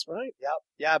 That's right.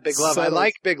 Yeah, Big Love. I Settled.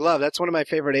 like Big Love. That's one of my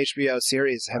favorite HBO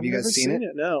series. Have I've you guys never seen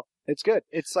it? No. It's good.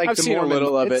 It's like I've the seen a Mormon.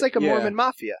 little of it's it, like a yeah. Mormon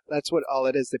mafia. That's what all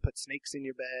it is. They put snakes in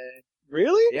your bed.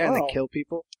 Really? Yeah, and Wow. they kill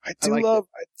people. I do liked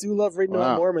love reading Wow.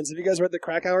 about Mormons. Have you guys read the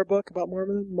Krakauer book about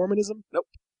Mormonism? Nope.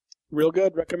 Real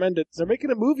good. Recommend it. They're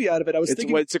making a movie out of it. I was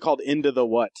thinking What's it called? Into the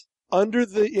what? under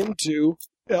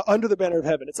the banner of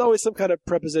heaven. It's always some kind of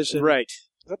preposition. Right.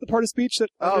 Is that the part of speech that?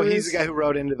 Oh, under he's is? the guy who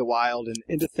wrote Into the Wild and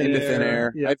Into thin Into air. thin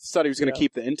air. Yeah. I thought he was going to Yeah.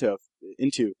 keep the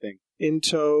into thing.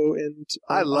 Into and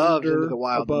I loved under, Into the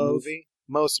Wild the above. movie.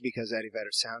 Mostly because Eddie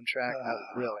Vedder's soundtrack. I was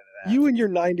real into that. You and your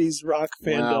 '90s rock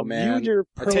fandom. Wow, man. You and your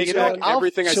I Pearl take it Jam, back.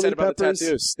 Everything I Chili said about Peppers. the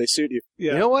tattoos. They suit you.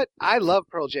 Yeah, You know what? I love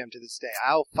Pearl Jam to this day.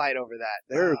 I'll fight over that.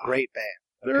 They're a great band.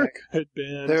 they're Okay? a good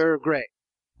band. They're great.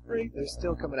 They're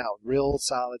still coming out with real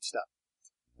solid stuff.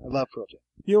 I love Pearl Jam.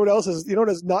 You know what else is? You know what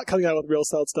is not coming out with real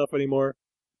solid stuff anymore?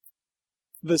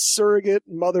 The surrogate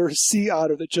mother sea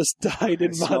otter that just died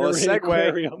in smell a Monterey segue.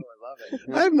 Aquarium. Oh, I love it.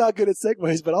 I'm not good at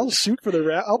segues, but I'll shoot for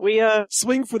the I'll We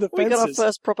swing for the we got our fences.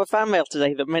 first proper fan mail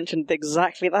today that mentioned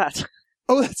exactly that.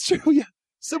 Oh, that's true. Yeah,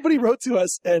 somebody wrote to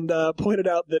us and pointed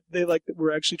out that they that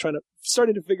we're actually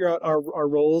starting to figure out our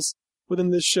roles within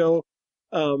this show.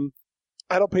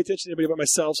 I don't pay attention to anybody but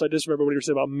myself, so I just remember what he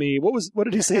said about me. What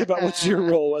did he say about what your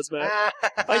role was, Matt?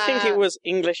 I think it was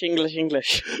English.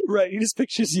 Right, he just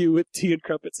pictures you with tea and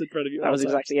crumpets in front of you. That was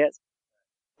exactly it.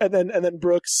 And then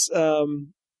Brooks.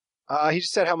 He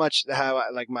just said how my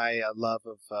love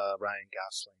of Ryan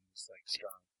Gosling is like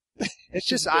strong. It's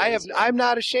just I'm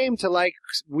not ashamed to like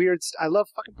weird. I love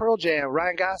fucking Pearl Jam,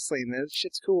 Ryan Gosling. That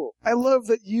shit's cool. I love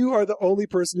that you are the only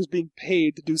person who's being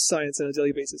paid to do science on a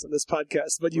daily basis on this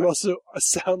podcast, but you also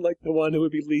sound like the one who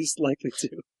would be least likely to.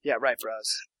 Yeah, right,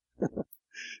 bros.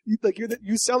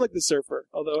 You sound like the surfer,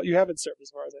 although you haven't surfed as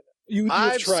far as I know. You've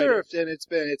I've tried surfed and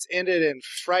it's ended in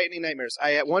frightening nightmares.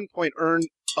 I at one point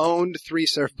owned 3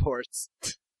 surfboards.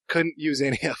 Couldn't use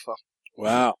any of them.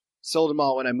 Wow. Sold them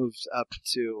all when I moved up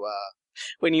to.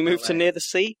 When you moved to LA. near the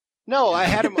sea, No, I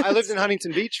had them. I lived in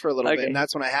Huntington Beach for a little Okay. bit, and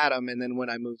that's when I had them. And then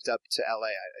when I moved up to LA,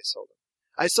 I sold them.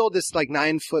 I sold this like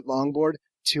 9-foot longboard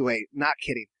to a not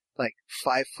kidding, like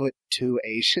 5'2"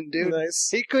 Asian dude. Nice.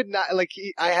 He could not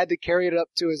I had to carry it up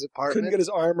to his apartment. Couldn't get his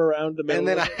arm around the middle.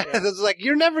 and then of I it. was like,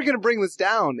 "You're never gonna bring this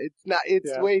down. It's not. It's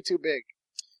Yeah. way too big."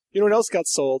 You know what else got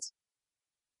sold?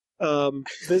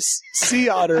 This sea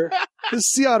otter. This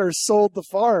sea otter sold the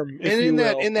farm, if And you in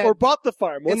that- will. in that- or bought the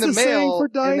farm. What's in the the saying mail, for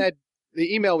dying? in that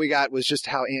the email we got was just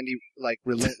how Andy like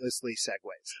relentlessly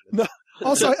segues.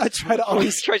 Also, I try to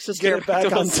always tries to get steer it back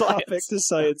to on science. topic to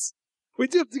science. We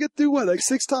do have to get through like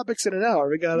 6 topics in an hour.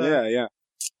 We got Yeah.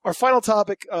 our final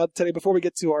topic today before we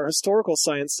get to our historical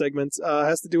science segment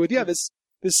has to do with this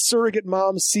surrogate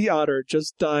mom sea otter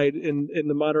just died in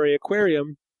the Monterey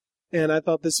Aquarium, and I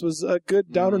thought this was a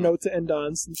good downer note to end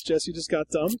on since Jesse just got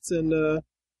dumped and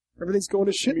everything's going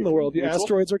to shit in the world. The Mutual?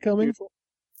 asteroids are coming. Beautiful.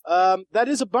 That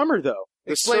is a bummer, though.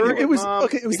 The Explain it. surrogate It was mom-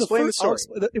 okay. It was the explain first. the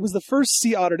story. It was the first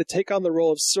sea otter to take on the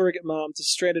role of surrogate mom to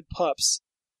stranded pups,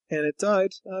 and it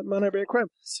died at Monterey Aquarium.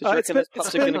 So do you It's reckon been- those pups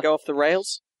it's are going to been- go off the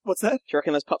rails? What's that? Do you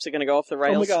reckon those pups are going to go off the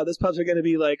rails? Oh my god, those pups are going to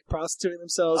be like prostituting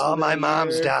themselves. Oh, within my a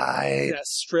mom's year. died. Yeah,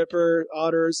 stripper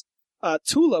otters.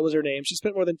 Tula was her name. She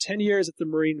spent more than 10 years at the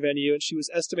marine venue, and she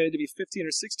was estimated to be 15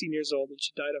 or 16 years old when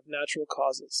she died of natural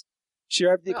causes. She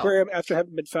arrived at the Oh. aquarium after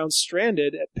having been found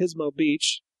stranded at Pismo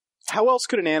Beach. How else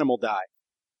could an animal die?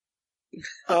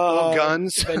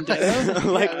 Guns, Vendetta?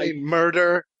 Like- I mean,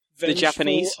 murder. Vengeful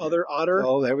Japanese? other otter.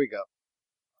 Oh, there we go.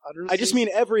 Otters I just mean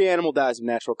every animal dies of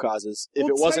natural causes if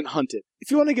Well, it wasn't hunted. if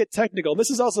you want to get technical,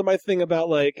 this is also my thing about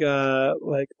like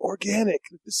organic.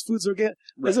 This food's organic,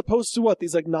 as opposed to what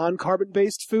these like non-carbon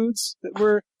based foods that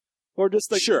were, or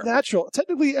just like Sure. natural.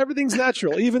 Technically, everything's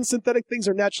natural. Even synthetic things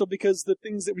are natural because the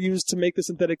things that we use to make the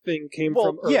synthetic thing came Well,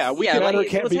 from Earth. yeah, we yeah, can- Matter like,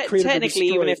 can't well, be created or technically,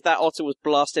 even destroyed. if that otter was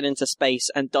blasted into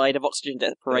space and died of oxygen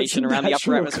deprivation It's a around the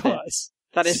upper natural atmosphere, cause.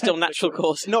 that is still natural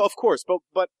cause. No, of course,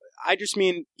 but I just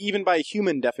mean even by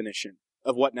human definition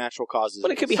of what natural causes.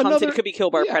 Well, it could be Another- hunted, it could be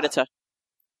killed by a yeah. predator.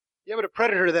 Yeah, but a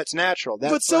predator that's natural.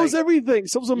 That's but so's everything.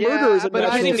 So's a murder is a but I I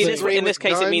natural think disagree thing. in this with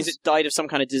case, it means guns. it died of some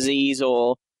kind of disease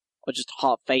or just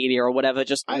heart failure or whatever.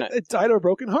 Just you know. It died of a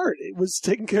broken heart. It was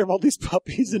taking care of all these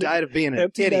puppies and died of being an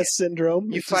empty idiot. nest syndrome.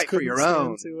 You It just fight for couldn't your stand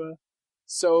own.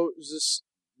 So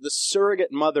the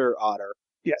surrogate mother otter.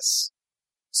 Yes.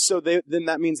 So then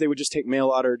that means they would just take male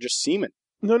otter, just semen.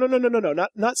 No.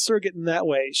 Not surrogate in that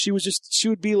way. She was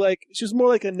more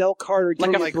like a Nell Carter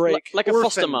like giving a a break. like a Orphan.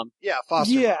 foster mum. Yeah,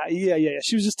 foster. Yeah.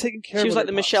 She was just taking care She of was like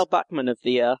other the pups. Michelle Bachman of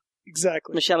the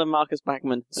Exactly. Michelle and Marcus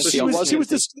Bachman. So she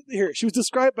was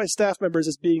described by staff members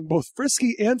as being both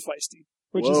frisky and feisty,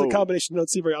 which is a Whoa. combination you don't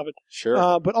see very often.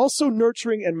 Sure. But also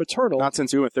nurturing and maternal. Not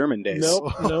since Uma Thurman days.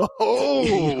 No. You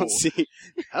Oh, don't see.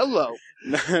 hello.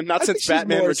 Not I think since she's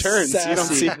Batman more Returns. You don't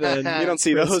sassy see. than You don't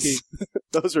see those frisky.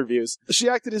 those reviews. She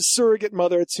acted as surrogate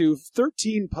mother to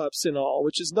 13 pups in all,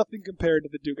 which is nothing compared to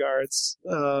the Dugards.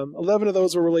 11 of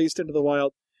those were released into the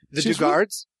wild. The She's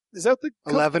Dugards. Is that the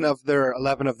 11 of theirs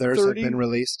 30? have been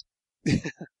released.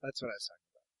 That's what I said.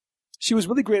 She was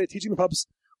really great at teaching the pups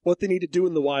what they need to do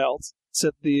in the wild,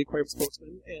 said the aquarium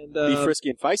spokesman. And Be frisky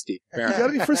and feisty. you Apparently.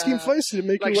 gotta be frisky and feisty to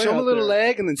make Like, your way show them out a little there.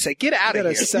 leg and then say, "Get out Got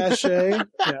of a here." sachet.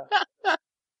 Yeah.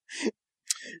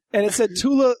 And it said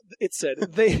Tula. It said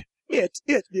the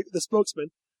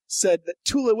spokesman said that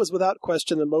Tula was without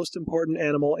question the most important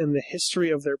animal in the history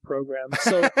of their program.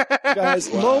 So, guys,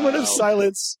 Wow. moment of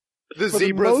silence The for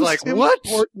zebra's the most like, "What?"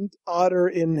 important otter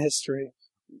in history.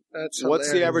 That's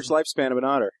What's the average lifespan of an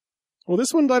otter? Well,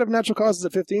 this one died of natural causes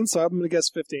at 15, so I'm going to guess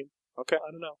 15. Okay.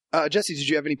 I don't know. Jesse, did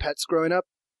you have any pets growing up?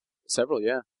 Several,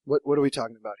 yeah. What are we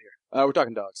talking about here? We're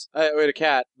talking dogs. We had a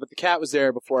cat, but the cat was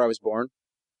there before I was born.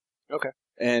 Okay.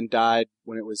 And died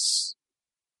when I was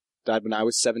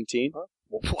 17.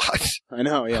 What? I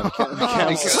know, yeah. The cat, the Oh, cat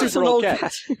was a God. super It's an old old cat.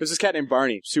 cat. It was this cat named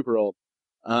Barney, super old.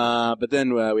 But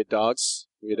then we had dogs.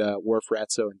 We had Worf,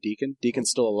 Ratso, and Deacon. Deacon's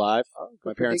still alive.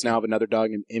 My parents now have another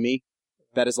dog named Emmy.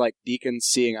 That is like Deacon's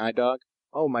seeing eye dog.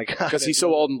 Oh my God! Because he's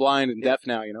so old and blind and deaf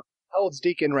now, you know. How old's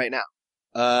Deacon right now?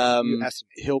 You estimate.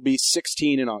 He'll be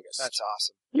 16 in August. That's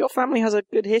awesome. Your family has a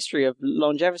good history of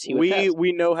longevity with pets.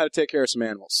 we know how to take care of some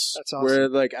animals. That's awesome. Where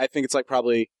like I think it's like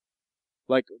probably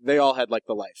like they all had like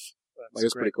the life. That's Like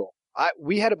it's great. pretty cool.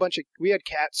 We had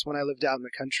cats when I lived out in the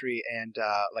country, and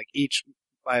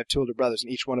I have two older brothers,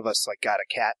 and each one of us like got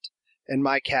a cat, and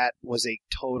my cat was a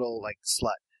total like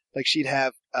slut. Like she'd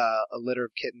have a litter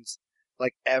of kittens,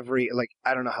 like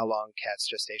I don't know how long cats'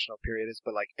 gestational period is,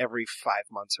 but like every 5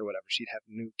 months or whatever, she'd have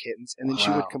new kittens, and then she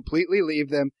Wow. would completely leave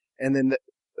them, and then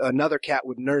another cat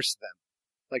would nurse them.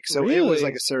 Like so, it was Really?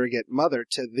 like a surrogate mother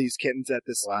to these kittens at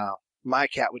this. Wow. My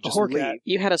cat would A just whore leave. cat.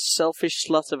 You had a selfish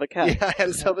slut of a cat. Yeah, I had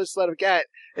a selfish slut of a cat.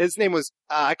 His name was,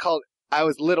 I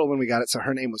was little when we got it, so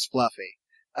her name was Fluffy.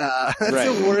 That's Right.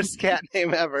 the worst cat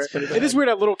name ever. It is weird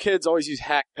how little kids always use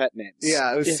hack pet names.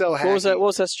 Yeah, it was Yeah. so hacky. What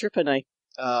was her stripper name?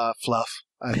 Fluff,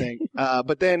 I think.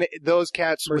 But then those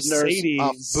cats would nurse Mercedes.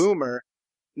 off Boomer,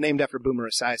 named after Boomer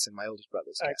Esiason, my oldest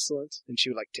brother's cat. Excellent. And she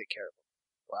would like take care of him.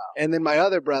 Wow. And then my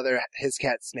other brother, his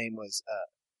cat's name was,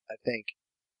 I think,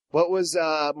 what was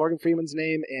Morgan Freeman's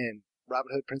name in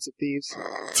Robin Hood, Prince of Thieves?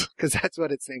 Because that's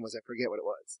what its name was. I forget what it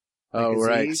was. Oh, Like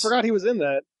right. I Aziz? forgot he was in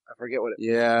that. I forget what it.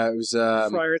 Yeah, it was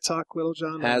Friar Talk, Little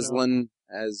John. I don't know. Haslan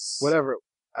as Whatever.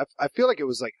 I feel like it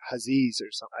was like Haziz or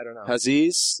something. I don't know.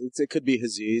 Haziz. It could be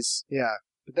Haziz. Yeah,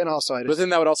 but then also I But just then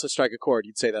that would also strike a chord.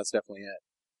 You'd say that's definitely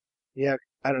it.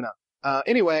 I don't know.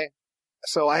 Anyway,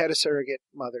 so I had a surrogate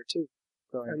mother too.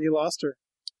 growing up. And you lost her.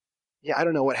 Yeah, I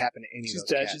don't know what happened to any She's of those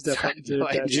dead. cats. She's definitely I have no dead.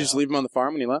 idea. Did you just leave him on the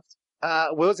farm when he left?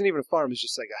 Well, it wasn't even a farm. It was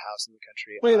just like a house in the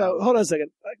country. Wait, hold on a second.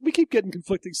 We keep getting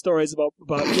conflicting stories about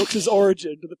Brooks'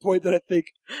 origin to the point that I think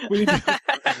we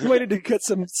might need to get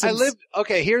some.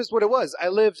 Okay, here's what it was. I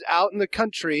lived out in the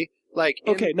country, like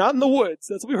Okay, not in the woods.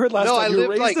 That's what we heard last No, time. I You were lived,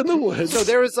 raised like- in the woods. So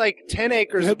there was like 10 you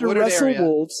acres had of to wooded wrestle area.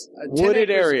 wolves. 10 Wooded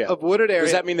acres area. of wooded area.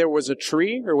 Does that mean there was a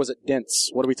tree or was it dense?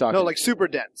 What are we talking? No, like super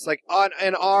dense. Like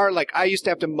I used to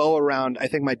have to mow around. I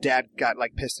think my dad got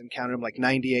like pissed and counted them like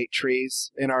 98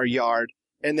 trees in our yard,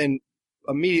 and then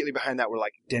immediately behind that were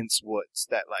like dense woods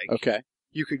that like Okay.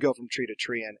 you could go from tree to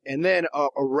tree in, and then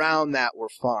around that were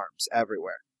farms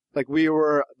everywhere. Like we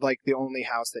were like the only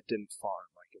house that didn't farm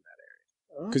like in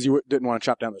that area. Because you didn't want to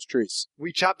chop down those trees.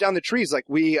 We chopped down the trees. Like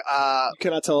we You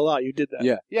cannot tell a lie. You did that.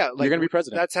 Yeah. yeah, like You're gonna be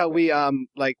president. That's how we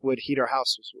like would heat our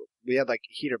house. We had like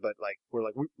a heater, but like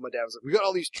my dad was like, we got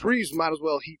all these trees, might as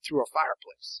well heat through a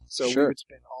fireplace. So Sure. we would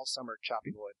spend all summer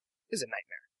chopping wood. It was a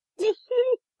nightmare.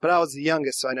 But I was the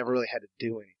youngest, so I never really had to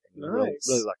do anything. Nice.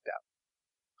 Really lucked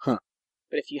out.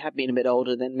 But if you had been a bit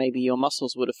older, then maybe your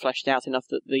muscles would have fleshed out enough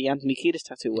that the Anthony Kiedis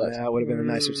tattoo worked. Yeah, it would have been a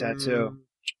nicer tattoo.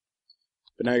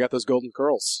 But now you got those golden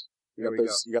curls. There we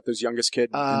You got those youngest kid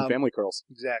in family curls.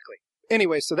 Exactly.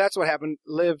 Anyway, so that's what happened.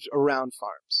 Lived around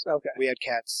farms. Okay. We had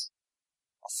cats.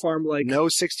 Farm like. No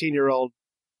 16-year-old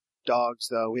dogs,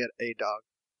 though. We had a dog.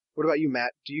 What about you,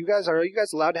 Matt? Are you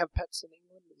guys allowed to have pets in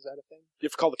England? Is that a thing? You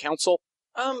have to call the council?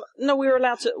 No, we were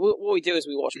allowed to. What we do is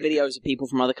we watch videos of people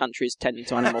from other countries tending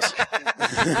to animals,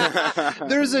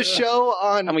 There's a show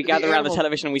on... and we gather around the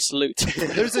television and we salute.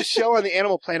 There's a show on the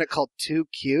Animal Planet called Too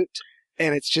Cute,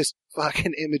 and it's just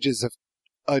fucking images of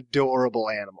adorable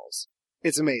animals.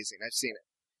 It's amazing. I've seen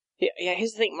it. Yeah,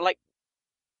 here's the thing. Like,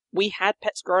 we had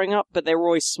pets growing up, but they were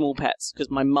always small pets because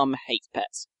my mum hates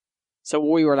pets. So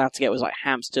all we were allowed to get was like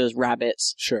hamsters,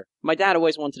 rabbits. Sure. My dad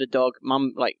always wanted a dog.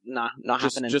 Mum, like, nah, not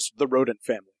happening. Just the rodent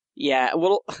family. Yeah,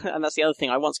 well, and that's the other thing.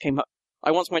 I once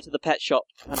went to the pet shop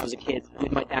when I was a kid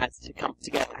with my dad to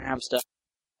get a hamster.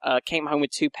 Came home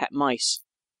with 2 pet mice.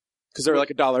 Because they're like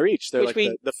 $1 each. They're Which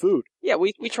like the food. Yeah,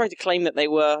 we tried to claim that they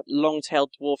were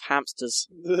long-tailed dwarf hamsters.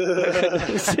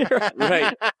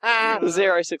 Right.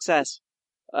 Zero success.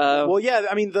 Well, yeah,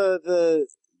 I mean, the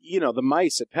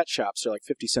mice at pet shops are like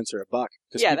 50 cents or $1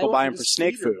 because Yeah, people buy them for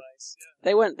snake food. Mice,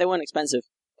 They weren't expensive,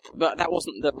 but that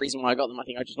wasn't the reason why I got them. I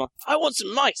think I want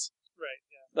some mice. Right,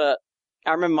 yeah. But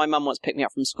I remember my mum once picked me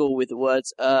up from school with the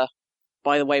words,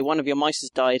 by the way, one of your mice has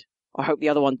died. I hope the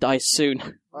other one dies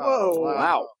soon. Whoa.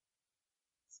 Wow.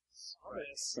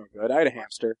 Yes. So good. I had a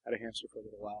hamster. For a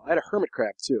little while. I had a hermit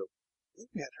crab, too.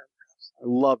 We had hermit. I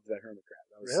loved that hermit crab.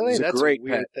 It was That's a great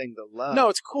weird pet. thing to love. No,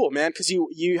 it's cool, man, because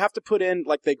you have to put in,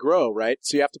 like, they grow, right?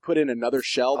 So you have to put in another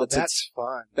shell that's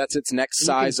fun. that's its next You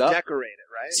size can up. decorate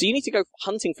it, right? So you need to go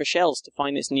hunting for shells to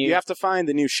find this new... You have to find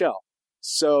the new shell.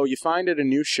 So you find it a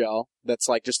new shell that's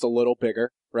like just a little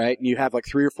bigger, right? And you have like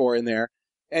 3 or 4 in there,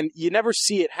 and you never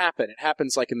see it happen. It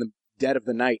happens like in the dead of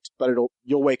the night, but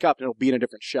you'll wake up and it'll be in a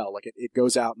different shell. Like it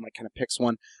goes out and like kind of picks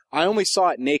one. I only saw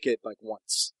it naked like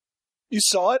once. You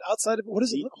saw it outside of... What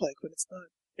does it look like when it's not?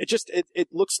 It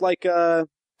looks like kind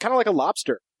of like a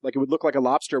lobster. Like it would look like a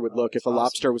lobster would look if a awesome.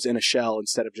 lobster was in a shell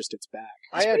instead of just its back.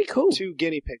 That's I had pretty cool. 2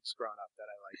 guinea pigs growing up that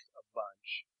I liked a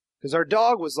bunch. Because our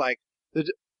dog was like,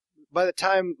 by the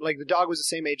time, like the dog was the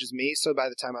same age as me, so by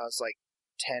the time I was like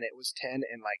 10, it was 10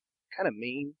 and like kind of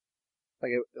mean.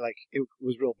 Like it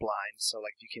was real blind, so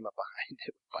like if you came up behind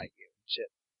it would bite you and shit.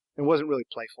 It wasn't really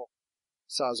playful.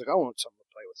 So I was like, I want something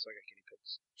to play with, so I got guinea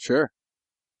pigs. Sure.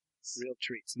 Real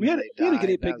treats. And We then had they a died.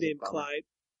 guinea That pig was a named bummer. Clyde.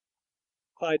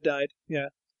 Clyde died. Yeah.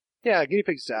 Yeah, guinea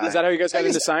pigs died. Is that how you guys I got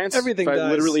into guess science? everything By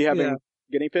dies. literally having Yeah.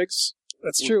 guinea pigs?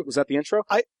 That's true. Was that the intro?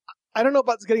 I don't know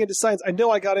about getting into science. I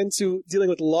know I got into dealing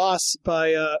with loss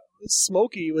by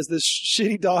Smokey was this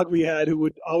shitty dog we had who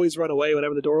would always run away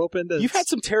whenever the door opened. And You've had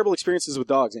some terrible experiences with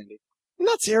dogs, Andy.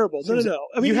 not terrible. No.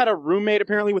 I mean, you had a roommate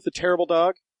apparently with a terrible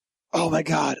dog, oh my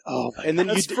god. Oh my and then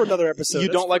That's you for another episode. you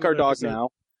That's don't for like our another dog episode. now.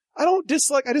 I don't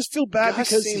dislike. I just feel bad Gus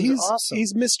because seems awesome.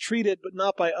 he's mistreated, but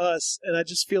not by us. And I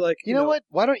just feel like You know what?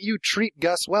 Why don't you treat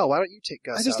Gus well? Why don't you take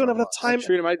Gus I just out don't on have enough walks? time. I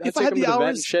treat him. I If take I had him the to the vet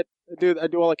hours- and shit. I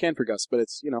do all I can for Gus, but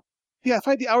it's Yeah, if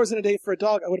I had the hours in a day for a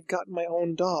dog, I would have gotten my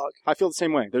own dog. I feel the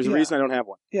same way. There's a Yeah. reason I don't have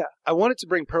one. I wanted to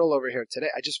bring Pearl over here today.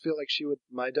 I just feel like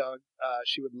my dog,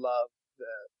 she would love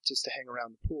just to hang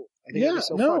around the pool. I think it'd be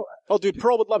so fun. Oh, dude,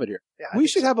 Pearl would love it here. Yeah, I We think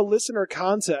should so. have a listener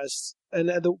contest, and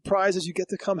the prize is you get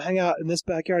to come hang out in this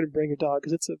backyard and bring your dog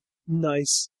because it's a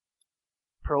nice,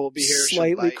 Pearl will be here. she'll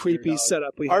slightly bite your creepy dog.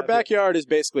 setup. We Our have here. backyard is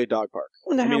basically a dog park. I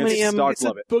wonder I mean, how many... dogs It's a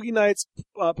love it. Boogie Nights.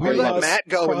 We party let house Matt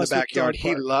go in the crossed with backyard. dog He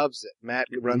park. loves it. Matt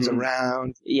runs Mhm.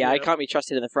 around. Yeah, I Yeah. can't be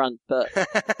trusted in the front, but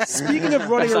Speaking of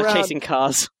running I start around, chasing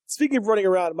cars.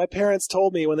 my parents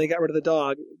told me when they got rid of the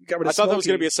dog, got rid of I thought that was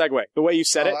going to be a segue. The way you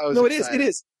said it. I was No, excited. it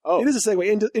is. Oh, It is a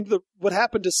segue into what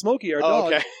happened to Smokey, our oh,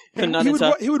 dog. okay.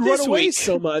 The He would run This away week.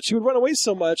 so much. He would run away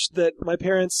so much that my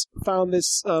parents found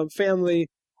this family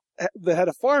that had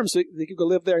a farm, so they could go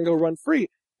live there and go run free.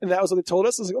 And that was what they told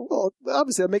us. I was like, well,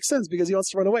 obviously that makes sense because he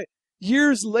wants to run away.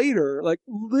 Years later, like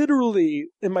literally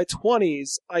in my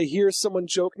 20s, I hear someone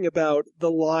joking about the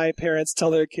lie parents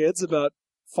tell their kids about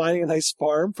finding a nice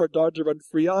farm for a dog to run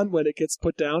free on when it gets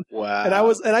put down. Wow.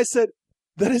 And I said,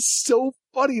 that is so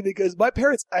funny because my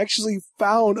parents actually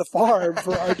found a farm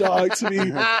for our dog to be.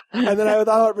 And then I thought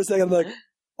about it for a second, I'm like,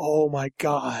 oh my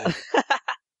God.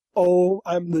 Oh,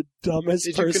 I'm the dumbest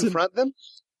Did you person. confront them?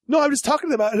 No, I'm just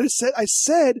talking about it. And I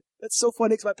said, that's so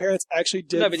funny because my parents actually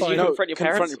did No, but did find you it. confront your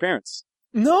parents? Confront your parents.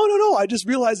 No. I just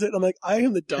realized it. I'm like, I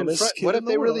am the dumbest kid What in if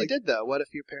the they world. really Like, did though? What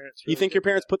if your parents? You really think your did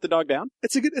parents put the dog down?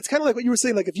 It's kind of like what you were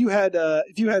saying. Like if you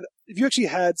actually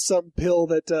had some pill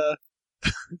that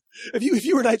if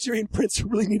you were a Nigerian prince who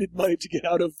really needed money to get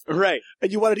out of, Right.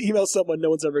 and you wanted to email someone, no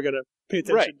one's ever going to pay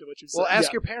attention Right. to what you said. Well, ask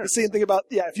Yeah. your The parents. same thing about,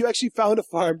 if you actually found a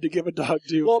farm to give a dog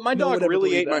to. Well, my no one dog would ever really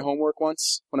believe ate my that. homework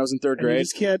once when I was in third And you grade.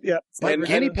 just can't, yeah. It's And never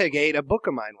guinea gonna- pig ate a book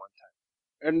of mine one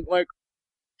time. And like,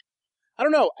 I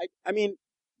don't know. I mean,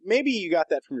 maybe you got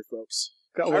that from your folks.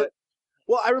 Got what?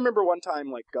 Well, I remember one time,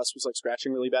 like, Gus was, like,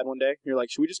 scratching really bad one day. You're like,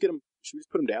 should we just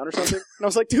put him down or something? And I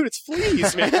was like, dude, it's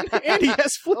fleas, man. Andy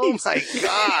has Oh fleas. my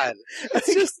god!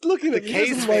 It's just looking The at him. He Case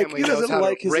doesn't like, family he knows doesn't how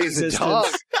like to his raise existence. a dog,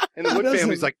 and the He Wood doesn't-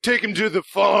 family's like, take him to the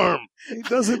farm. He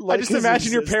doesn't like I just his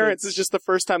imagine your existence. parents is just the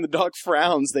first time the dog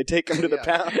frowns, they take him to the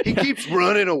Yeah. pound. He keeps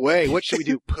running away. What should we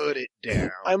do? Put it down.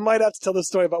 I might have to tell the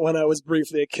story about when I was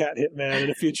briefly a cat hitman in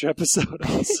a future episode.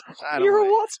 Also. I don't You're know.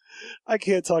 a what? I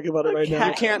can't talk about it right now.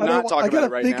 You can't I don't not wa- talk I about gotta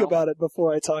it right think now. about it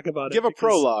before I talk about it. Give a because-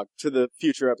 prologue to the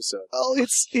future episode. Oh,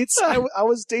 I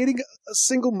was dating a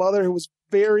single mother who was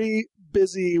very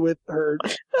busy with her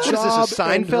What job. is this, a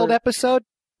Seinfeld and episode?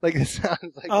 Like, it sounds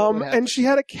like her, what would and happen. she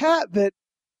had a cat that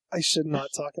I should not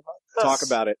talk about. This. Talk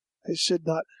about it. I should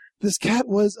not. This cat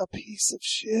was a piece of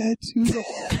shit. He was a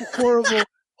horrible,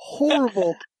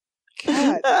 horrible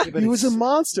cat. But He was a it's-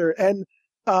 monster, and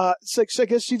so I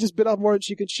guess she just bit off more than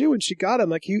she could chew, and she got him.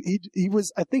 Like he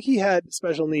was. I think he had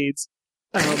special needs.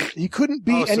 He couldn't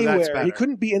be Oh, so that's anywhere. He better.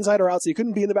 couldn't be inside or outside. He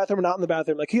couldn't be in the bathroom or not in the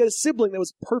bathroom. Like he had a sibling that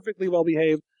was perfectly well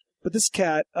behaved, but this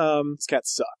cat, This cat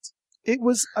sucked. it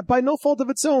was by no fault of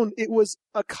its own. It was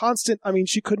a constant. I mean,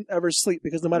 she couldn't ever sleep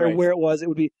because no matter Right. where it was, it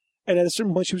would be. And at a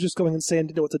certain point, she was just going insane,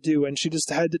 didn't know what to do, and she just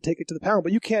had to take it to the pound.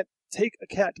 But you can't take a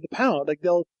cat to the pound. Like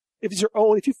if it's your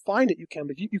own, if you find it, you can.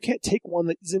 But you can't take one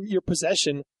that is in your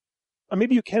possession. Or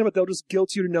maybe you can, but they'll just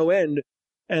guilt you to no end,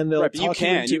 and they'll Right, but you talk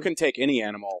can. into, You can take any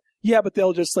animal. Yeah, but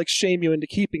they'll just like shame you into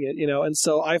keeping it, And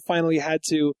so I finally had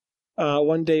to.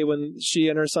 One day when she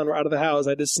and her son were out of the house,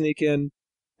 I had to sneak in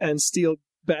and steal.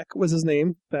 Beck was his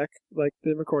name, Beck, like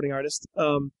the recording artist. That's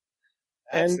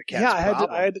And the cat's yeah, I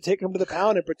problem. had to take him to the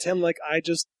pound and pretend like I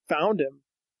just found him.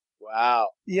 Wow.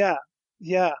 Yeah.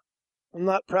 I'm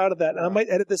not proud of that, and I might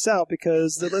edit this out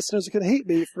because the listeners are going to hate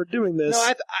me for doing this.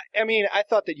 No, I mean, I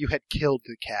thought that you had killed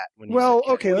the cat when you Well, said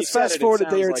cat. okay, When let's you said fast it, it forward a day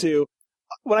sounds or like- two.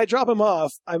 When I drop him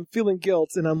off, I'm feeling guilt,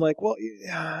 and I'm like, well,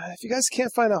 if you guys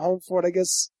can't find a home for it, I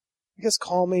guess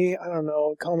call me. I don't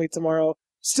know, call me tomorrow.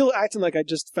 Still acting like I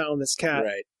just found this cat.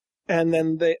 Right. And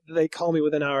then they call me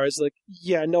within hours, like,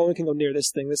 yeah, no one can go near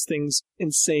this thing. This thing's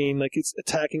insane. Like, it's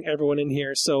attacking everyone in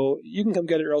here. So you can come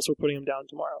get it, or else we're putting him down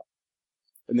tomorrow.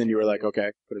 And then you were like,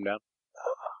 okay, put him down.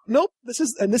 Nope. This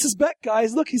is Beck,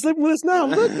 guys. Look, he's living with us now.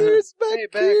 Look, here's Beck. Hey,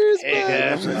 Beck. Here's Hey,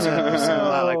 Beck. guys. You sound a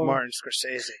lot like Oh. Martin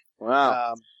Scorsese.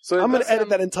 Wow. So I'm going that's, to edit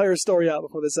that entire story out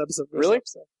before this episode goes Really? up.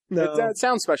 So. No, It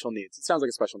sounds special needs. It sounds like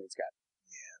a special needs cat.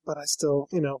 but I still,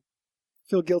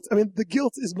 feel guilty. I mean, the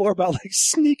guilt is more about like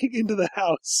sneaking into the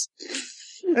house.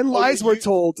 And lies were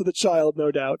told to the child,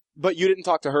 no doubt. But you didn't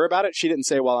talk to her about it? She didn't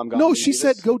say while I'm gone. No, will she you do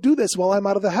said, this? "Go do this while I'm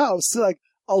out of the house." So, like,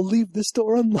 I'll leave this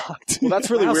door unlocked. Well, that's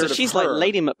really Wow, weird so of she's her. like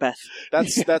Lady Macbeth.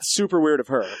 That's super weird of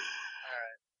her.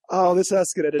 Oh, this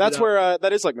has to get edited That's out. where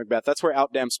that is like Macbeth. That's where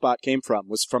Out Damn Spot came from.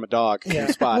 Was from a dog named Yeah.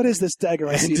 Spot. What is this dagger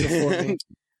I see before me?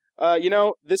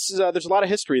 This is there's a lot of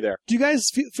history there. Do you guys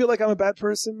feel like I'm a bad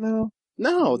person now?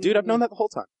 No, dude, I've known that the whole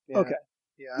time. Yeah. Okay.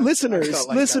 Yeah, Listeners, I felt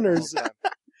like that the whole listeners. time.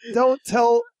 Don't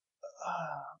tell.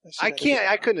 I can't.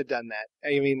 I couldn't have done that.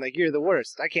 I mean, like, you're the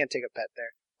worst. I can't take a pet there.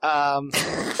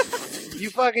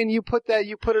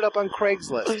 You put it up on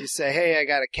Craigslist. You say, hey, I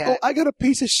got a Oh, cat. I got a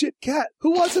piece of shit cat.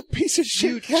 Who wants a piece of You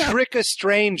shit cat? trick a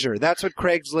stranger. That's what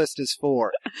Craigslist is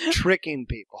for. Tricking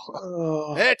people.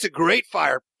 Oh. It's a great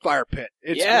fire pit.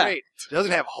 It's Yeah. great. It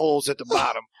doesn't have holes at the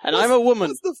bottom. And I'm a woman,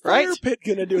 What's the fire right? pit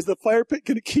gonna do? Is the fire pit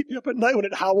gonna keep you up at night when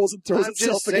it howls and throws I'm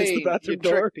itself just against saying, the bathroom you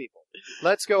trick door? people.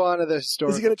 Let's go on to the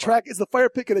story. Is it gonna track? Is the fire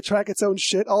pit gonna track its own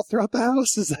shit all throughout the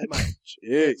house? Is that?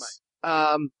 Jeez.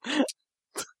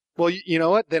 Well, you know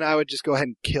what? Then I would just go ahead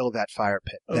and kill that fire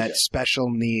pit. Okay. That special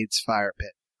needs fire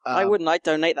pit. I wouldn't. I'd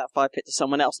donate that fire pit to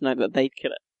someone else, knowing that they'd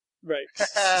kill it. Right.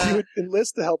 So you would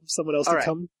enlist the help of someone else All to right.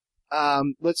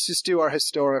 come. Let's just do our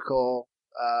historical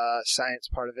science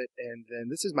part of it, and then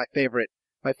this is my favorite.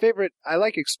 My favorite. I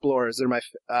like explorers. They're my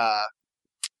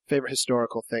favorite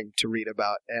historical thing to read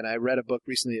about. And I read a book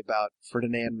recently about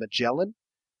Ferdinand Magellan,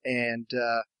 and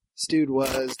this dude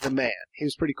was the man. He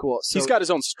was pretty cool. So, He's got his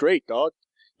own straight, dog.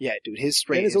 yeah, dude. His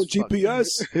strait And his is own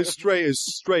GPS. His strait is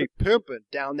straight pimping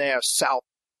down there, South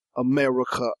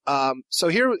America. So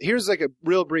here's like a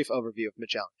real brief overview of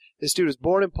Magellan. This dude was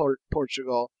born in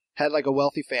Portugal, had like a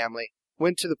wealthy family,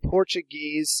 went to the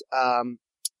Portuguese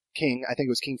king, I think it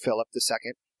was King Philip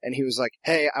II, and he was like,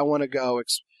 hey, I want to go.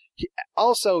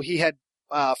 He had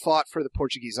fought for the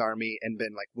Portuguese army and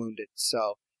been like wounded.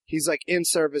 So he's like in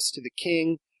service to the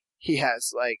king. He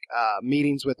has like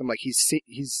meetings with him. Like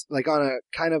he's like on a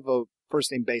kind of a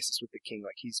first name basis with the king.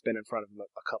 Like he's been in front of him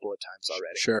a couple of times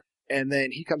already. Sure. And then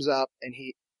he comes up and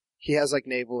he has like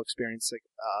naval experience. Like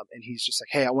and he's just like,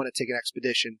 hey, I want to take an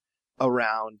expedition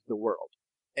around the world.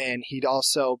 And he'd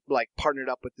also like partnered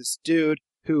up with this dude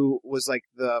who was like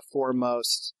the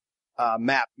foremost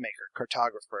map maker,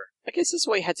 cartographer. I guess that's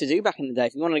what you had to do back in the day.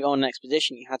 If you wanted to go on an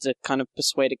expedition, you had to kind of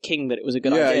persuade a king that it was a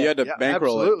good Yeah, idea. you had to Yeah,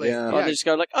 bankroll absolutely. it. Yeah. Or they just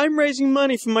go like, I'm raising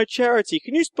money for my charity.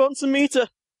 Can you sponsor me to...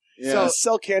 Yeah. So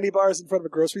sell candy bars in front of a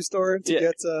grocery store to Yeah.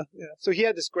 get. So he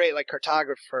had this great like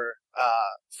cartographer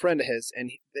friend of his,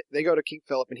 and they go to King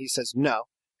Philip, and he says no.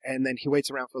 And then he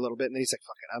waits around for a little bit, and then he's like,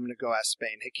 fuck it, I'm going to go ask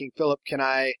Spain. Hey, King Philip, can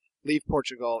I leave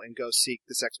Portugal and go seek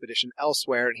this expedition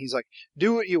elsewhere? And he's like,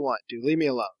 do what you want, dude. Leave me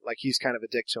alone. Like, he's kind of a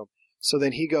dick to him. So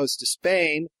then he goes to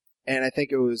Spain, and I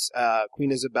think it was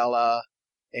Queen Isabella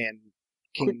and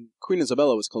King... Queen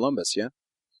Isabella was Columbus, yeah?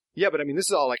 Yeah, but I mean, this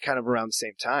is all like kind of around the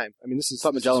same time. I mean, this I is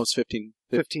thought Magellan was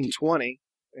 1520,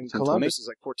 and 1520? Columbus is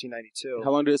like 1492.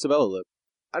 How long did Isabella live?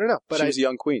 I don't know, but She was a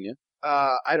young queen, yeah?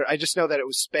 I just know that it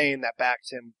was Spain that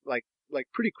backed him like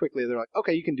pretty quickly. They're like,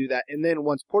 okay, you can do that. And then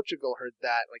once Portugal heard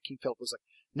that, like King Philip was like,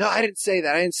 no, I didn't say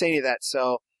that. I didn't say any of that.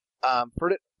 So,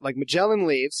 like Magellan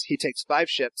leaves, he takes 5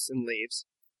 ships and leaves,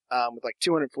 with like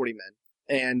 240 men,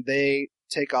 and they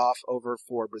take off over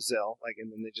for Brazil, like,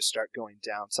 and then they just start going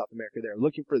down South America. They're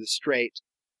looking for the strait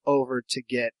over to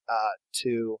get,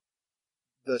 to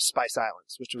the Spice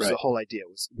Islands, which was Right. the whole idea,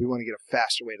 was we want to get a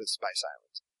faster way to the Spice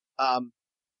Islands.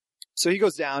 So he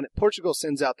goes down. Portugal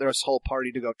sends out this whole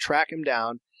party to go track him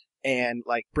down and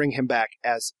like bring him back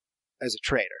as a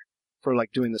traitor for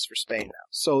like doing this for Spain now.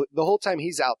 So the whole time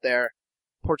he's out there,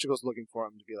 Portugal's looking for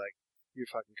him to be like, you're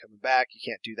fucking coming back. You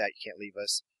can't do that. You can't leave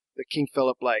us. The King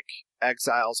Philip like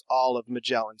exiles all of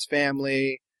Magellan's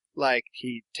family. Like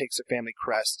he takes a family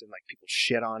crest and like people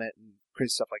shit on it and crazy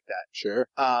stuff like that. Sure.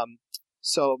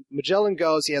 So Magellan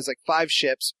goes, he has like 5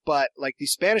 ships, but like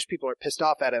these Spanish people are pissed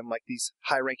off at him, like these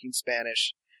high-ranking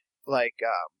Spanish, like,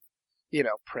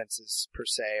 princes per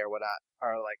se or whatnot,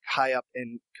 are like high up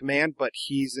in command, but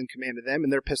he's in command of them,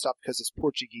 and they're pissed off because this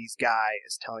Portuguese guy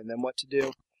is telling them what to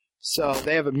do. So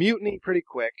they have a mutiny pretty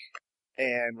quick,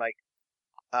 and like,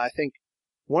 I think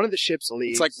one of the ships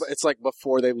leaves. It's like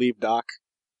before they leave dock.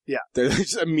 Yeah. They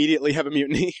just immediately have a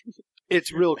mutiny.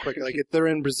 It's real quick, like they're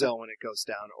in Brazil when it goes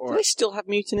down, Do or they still have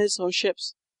mutinies on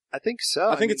ships? I think so.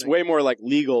 I think mean, it's way more like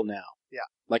legal now. Yeah.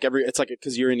 Like it's like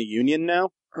because you're in a union now,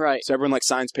 Right. so everyone like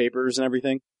signs papers and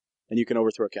everything, and you can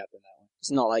overthrow a captain that way.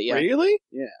 It's not like, yeah. Really?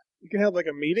 Yeah. You can have like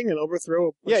a meeting and overthrow.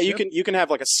 A Yeah, ship? you can have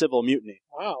like a civil mutiny.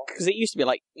 Wow. Because it used to be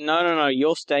like, no,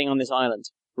 you're staying on this island.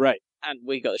 Right. And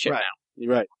we got the ship Right. now.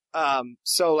 You're right.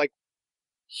 So like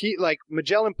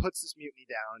Magellan puts this mutiny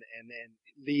down and then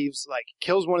leaves, like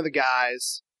kills one of the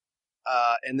guys,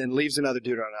 and then leaves another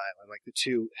dude on an island, like the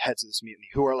 2 heads of this mutiny,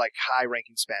 who are like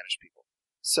high-ranking Spanish people.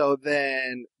 So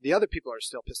then the other people are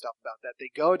still pissed off about that. They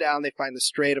go down, they find the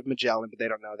Strait of Magellan, but they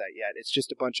don't know that yet. It's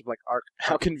just a bunch of like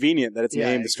How convenient that it's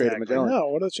Yeah, named the Strait of exactly. Magellan. No,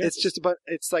 what are the chances? It's just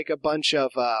it's like a bunch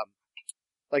of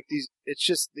like it's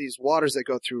just these waters that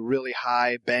go through really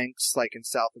high banks, like in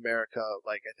South America.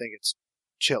 Like I think it's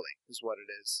Chile is what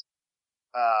it is,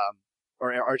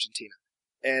 or Argentina.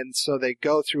 And so they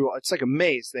go through. It's like a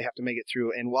maze they have to make it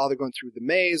through. And while they're going through the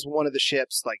maze, one of the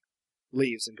ships like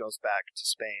leaves and goes back to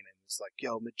Spain, and it's like,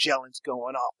 yo, Magellan's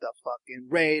going off the fucking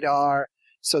radar.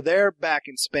 So they're back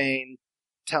in Spain,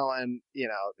 telling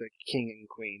the king and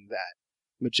queen that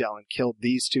Magellan killed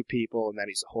these 2 people and that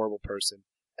he's a horrible person.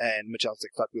 And Magellan's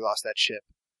like, fuck, we lost that ship.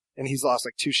 And he's lost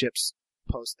like 2 ships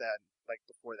post that, like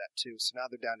before that too. So now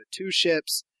they're down to 2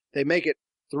 ships. They make it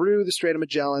through the Strait of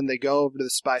Magellan. They go over to the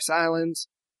Spice Islands.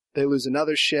 They lose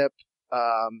another ship.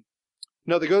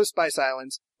 No, they go to Spice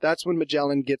Islands. That's when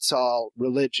Magellan gets all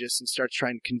religious and starts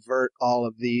trying to convert all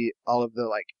of the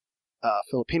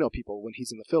Filipino people when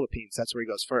he's in the Philippines. That's where he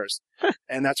goes first.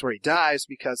 And that's where he dies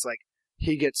because like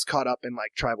he gets caught up in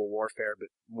like tribal warfare, but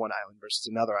one island versus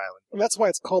another island. And that's why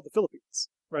it's called the Philippines,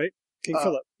 right? King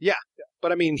Philip.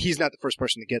 But I mean, he's not the first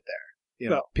person to get there.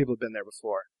 No. People have been there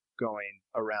before, going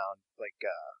around like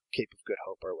Cape of Good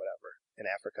Hope or whatever in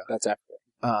Africa. That's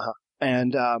Africa.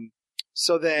 And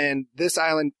so then this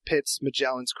island pits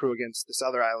Magellan's crew against this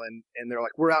other island, and they're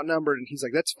like, we're outnumbered, and he's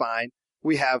like, that's fine.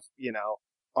 We have,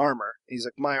 armor. He's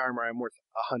like, my armor, I'm worth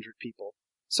 100 people.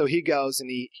 So he goes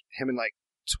and him and like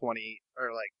 20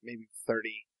 or like maybe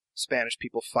 30 Spanish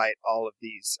people fight all of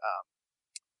these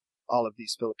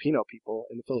Filipino people,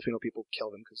 and the Filipino people kill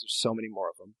them because there's so many more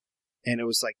of them. and it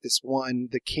was like this one,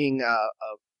 the king of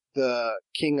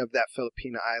that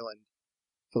Filipino island.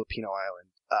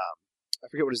 I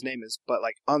forget what his name is, but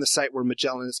like on the site where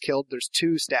Magellan is killed, there's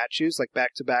two statues like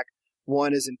back to back.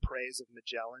 One is in praise of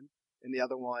Magellan, and the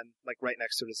other one, like right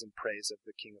next to it, is in praise of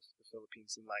the king of the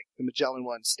Philippines. And like the Magellan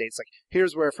one states like,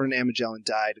 here's where Ferdinand Magellan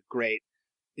died, a great,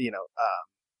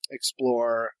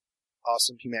 explorer,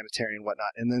 awesome humanitarian,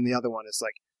 whatnot. And then the other one is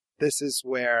like, this is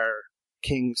where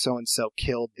King so and so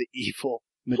killed the evil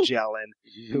Magellan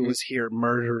who was here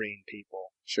murdering people.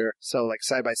 Sure. So like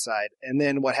side by side. And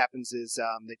then what happens is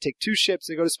they take two ships,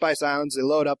 they go to Spice Islands, they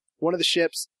load up. One of the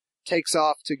ships takes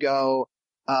off to go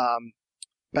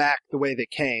back the way they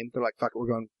came. They're like, fuck it, we're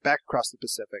going back across the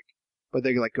Pacific. But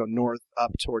they like go north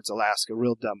up towards Alaska.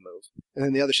 Real dumb move. And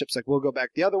then the other ship's like, we'll go back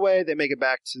the other way. They make it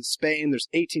back to Spain. There's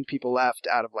 18 people left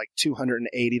out of like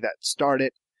 280 that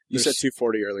started. You said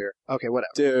 240 earlier. Okay,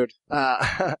 whatever. Dude.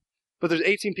 But there's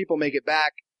 18 people make it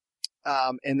back.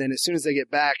 And then as soon as they get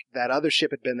back, that other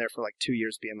ship had been there for like 2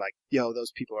 years being like, yo,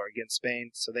 those people are against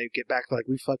Spain. So they get back like,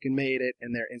 we fucking made it.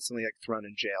 And they're instantly like thrown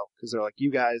in jail. Because they're like, you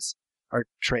guys are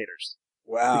traitors.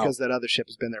 Wow. Because that other ship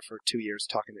has been there for 2 years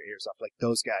talking their ears off. Like,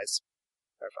 those guys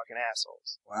are fucking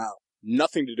assholes. Wow.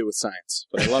 Nothing to do with science,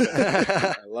 but I love it.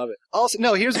 I love it. Also,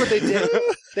 no, here's what they did.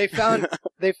 They found,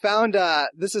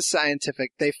 this is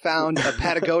scientific. They found a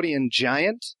Patagonian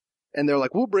giant. And they're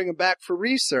like, we'll bring him back for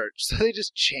research. So they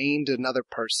just chained another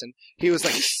person. He was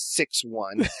like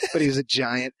 6'1", but he was a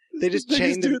giant. They just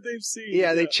chained him. They've seen.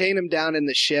 Yeah, they chain him down in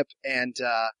the ship, and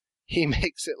he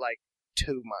makes it like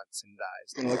 2 months and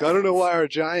dies. And they're like, I don't know why our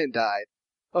giant died.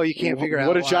 Oh, you can't figure out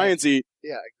what do why. giants eat?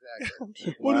 Yeah,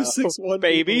 exactly. What Wow. is 6'1"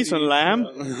 Babies and lamb.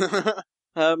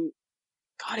 God,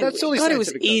 That's totally God, it was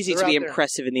scientific, though. easy to They're be out there.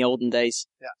 impressive in the olden days.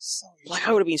 Yeah. So Like,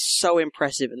 I would have been so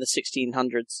impressive in the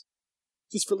 1600s.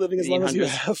 just for living as long as you 1800s.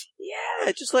 have.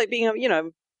 Yeah, just like being,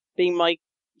 being my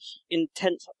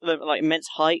immense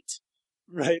height.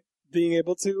 Right. Being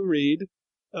able to read,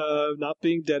 not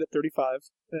being dead at 35,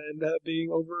 and being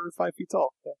over 5 feet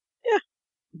tall. Yeah.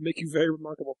 Would make you very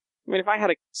remarkable. I mean, if I had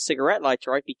a cigarette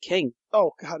lighter, I'd be king.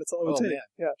 Oh, God, it's all it would Oh, take. man.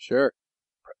 Yeah. Sure.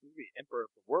 You'd be emperor of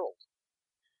the world.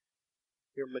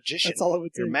 You're a magician. That's all it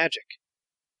would You're take. magic.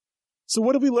 So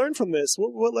what did we learn from this?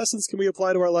 What lessons can we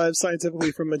apply to our lives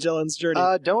scientifically from Magellan's journey?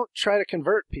 Don't try to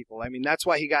convert people. I mean, that's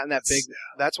why he got in that big,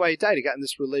 that's why he died. He got in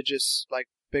this religious, like,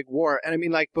 big war. And I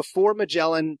mean, like, before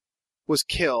Magellan was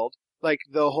killed, like,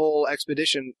 the whole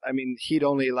expedition, I mean, he'd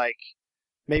only, like,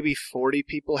 maybe 40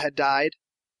 people had died,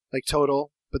 like,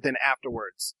 total. But then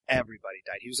afterwards, everybody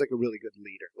died. He was, like, a really good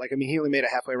leader. Like, I mean, he only made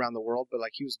it halfway around the world, but,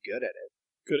 like, he was good at it.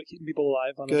 Good at keeping people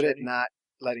alive on a Good at journey. not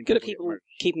letting Good at people get people murdered.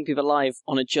 keeping people alive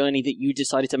on a journey that you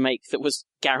decided to make that was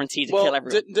guaranteed to kill Well,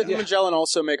 everyone. didn't Magellan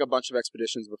also make a bunch of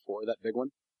expeditions before that big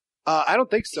one? I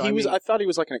don't think so. I thought he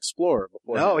was like an explorer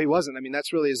before. No, he wasn't. I mean,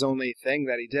 that's really his only thing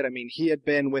that he did. I mean, he had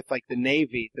been with, like, the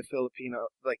Navy, the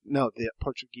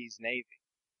Portuguese Navy.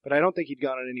 But I don't think he'd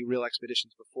gone on any real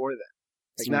expeditions before then.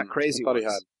 Like, not crazy I thought ones. he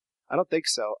had. I don't think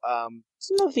so. It's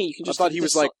another thing you can I just. thought he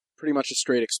was like pretty much a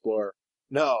straight explorer.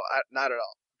 No, not at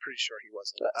all. I'm pretty sure he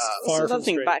wasn't. far It's another from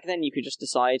thing. straight. Back then, you could just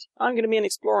decide, I'm going to be an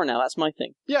explorer now. That's my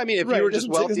thing. Yeah, I mean, if Right, you were it just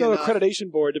doesn't take- wealthy there's no enough.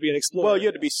 accreditation board to be an explorer. Well, you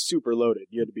had to be super loaded.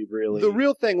 You had to be really. The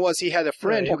real thing was he had a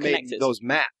friend Right. who Or made connected. those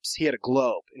maps. He had a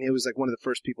globe, and he was like one of the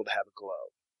first people to have a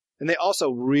globe. And they also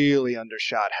really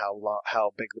undershot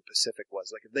how big the Pacific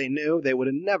was. Like, if they knew, they would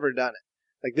have never done it.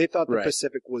 Like, they thought the Right.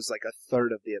 Pacific was like a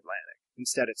third of the Atlantic.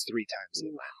 Instead, it's 3 times the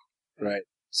Atlantic. Right.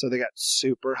 So they got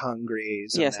super hungry.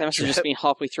 Yes, they must have just been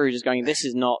halfway through, just going, "This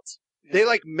is not." They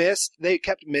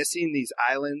kept missing these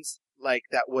islands, like,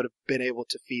 that would have been able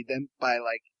to feed them by,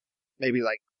 like, maybe,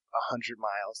 like, 100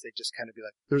 miles. They'd just kind of be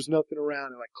like, there's nothing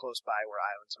around, and, like, close by were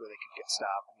islands where they could get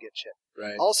stopped and get shit.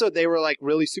 Right. Also, they were, like,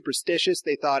 really superstitious.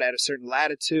 They thought at a certain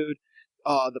latitude,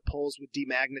 the poles would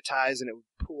demagnetize, and it would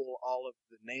pull all of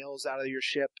the nails out of your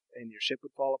ship, and your ship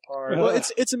would fall apart. Well,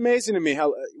 it's amazing to me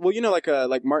how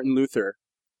like Martin Luther.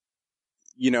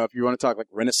 If you want to talk like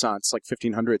Renaissance, like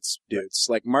 1500s dudes,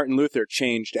 like Martin Luther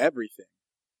changed everything,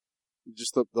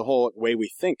 just the whole way we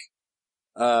think.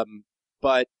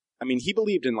 But I mean, he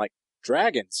believed in like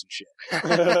dragons and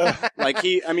shit. Like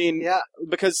Yeah.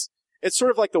 because it's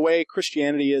sort of like the way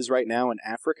Christianity is right now in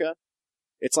Africa.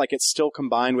 It's like it's still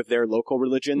combined with their local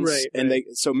religions, Right, and right.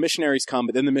 so missionaries come,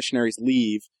 but then the missionaries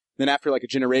leave. Then after like a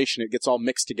generation, it gets all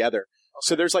mixed together.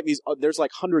 So there's like there's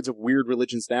like hundreds of weird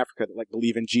religions in Africa that like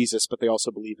believe in Jesus, but they also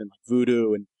believe in like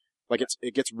voodoo, and like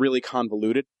it gets really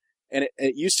convoluted. And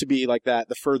it used to be like that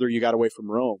the further you got away from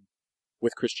Rome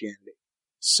with Christianity.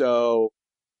 So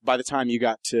by the time you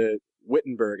got to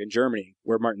Wittenberg in Germany,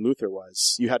 where Martin Luther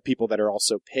was, you have people that are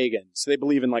also pagans. So they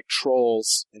believe in like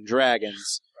trolls and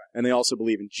dragons, and they also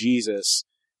believe in Jesus.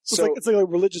 So it's like a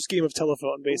religious game of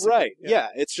telephone, basically. right, yeah,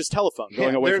 it's just telephone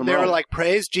going away from They were Rome. like,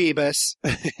 praise Jeebus.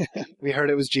 We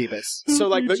heard it was Jeebus. So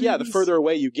like, the further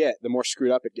away you get, the more screwed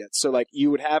up it gets. So like,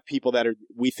 you would have people that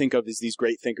we think of as these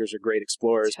great thinkers or great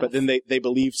explorers, but then they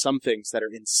believe some things that are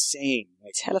insane.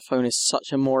 Like, Telephone is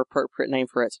such a more appropriate name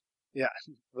for it. Yeah.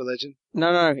 Religion?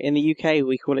 No. In the UK,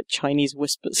 we call it Chinese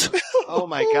whispers. Oh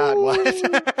my god, what?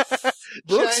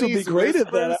 Brooks would be Chinese great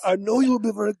at that. whispers? I know you will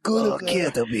be very good Oh, at that.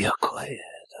 can't be quiet.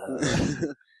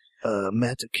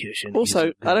 Mathematician.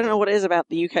 Also, I don't know what it is about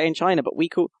the UK and China, but we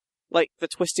call, like, the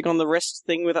twisting on the wrist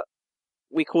thing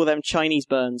we call them Chinese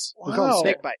burns. We call them Wow.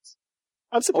 snake bites.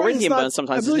 I'm surprised Or it's Indian not, burns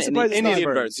sometimes, I'm really isn't it? surprised it's not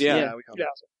Indian birds, yeah. We call them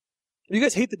Yeah. You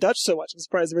guys hate the Dutch so much. I'm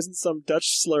surprised there isn't some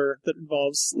Dutch slur that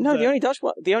involves. No,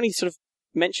 that. the only sort of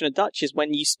mention of Dutch is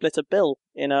when you split a bill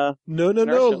in a... No.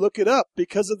 Russia. Look it up.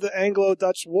 Because of the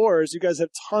Anglo-Dutch wars, you guys have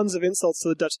tons of insults to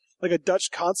the Dutch. Like a Dutch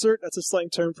concert, that's a slang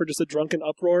term for just a drunken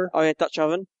uproar. Oh, yeah, Dutch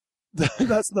oven.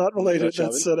 That's not related. Dutch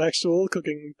That's an actual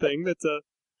cooking thing. That's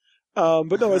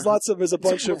but no, there's a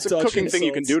bunch of it's a Dutch cooking thing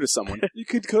you can insults. do to someone. You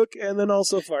could cook and then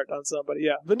also fart on somebody,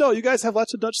 yeah. But no, you guys have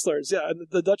lots of Dutch slurs, yeah. And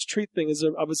the Dutch treat thing is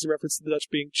obviously a reference to the Dutch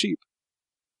being cheap.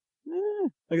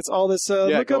 Like it's all this.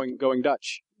 Yeah, look up, going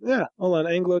Dutch. yeah. Hold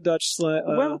on, Anglo-Dutch slang.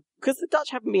 Well, because the Dutch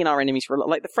haven't been our enemies for a lot.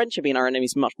 Like, the French have been our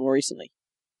enemies much more recently.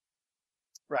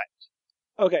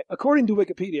 Okay, according to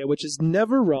Wikipedia, which is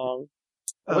never wrong.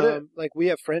 like we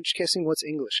have French kissing. What's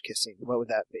English kissing? What would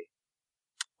that be?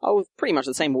 Oh, pretty much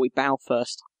the same, but we bow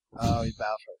first. Oh, you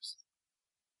bow first.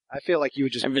 I feel like you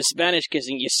would just. And for Spanish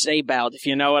kissing, you say bowed, if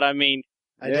you know what I mean.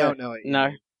 I don't know it. No.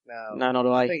 No. No, nor do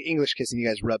I I. think English kissing, you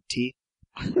guys rub teeth,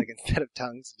 like instead of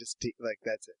tongues, just teeth. Like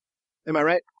that's it. Am I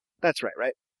right? That's right,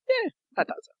 right? Yeah. I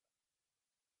thought so.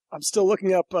 I'm still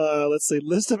looking up, let's see,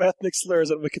 list of ethnic slurs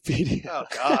on Wikipedia. Oh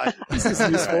God, This is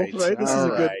useful, right? This is a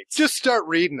good. Just start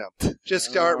reading them. Just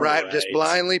start All writing. Just right.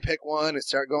 blindly pick one and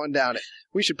start going down it.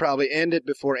 We should probably end it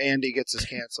before Andy gets us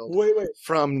canceled Wait.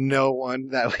 from no one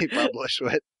that we publish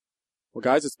with. Well,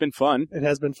 guys, it's been fun. It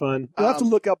has been fun. You'll have to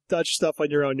look up Dutch stuff on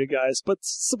your own, you guys. But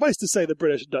suffice to say, the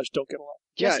British and Dutch don't get along.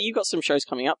 Jesse, you've got some shows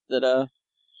coming up that,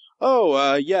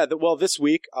 Yeah. Well, this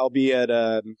week I'll be at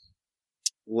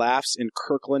Laughs in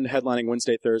Kirkland, headlining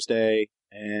Wednesday, Thursday,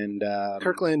 and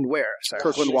Kirkland, where? Sorry.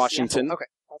 Kirkland, Washington. Okay.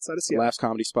 Outside of Seattle. Laughs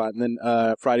comedy spot, and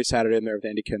then Friday, Saturday, in there with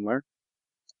Andy Kindler.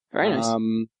 very nice.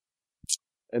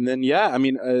 And then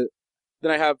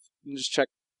then I have just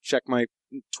check my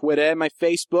Twitter, my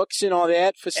Facebooks, and all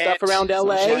that for stuff At around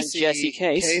LA. Jesse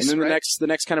Case. And then right? the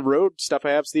next kind of road stuff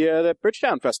I have is the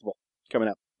Bridgetown Festival coming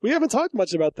up. We haven't talked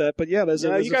much about that, but yeah, there's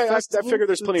a You guys, I festival. figure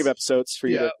there's plenty of episodes for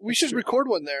you. Yeah, To, we should record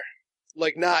one there.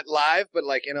 Like not live, but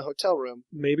like in a hotel room.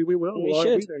 Maybe we will. We We'll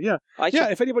should. be there. Yeah. I Yeah,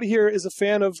 should- if anybody here is a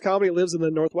fan of comedy, lives in the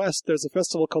Northwest, there's a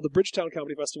festival called the Bridgetown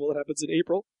Comedy Festival that happens in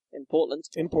April in Portland.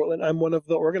 in Portland. I'm one of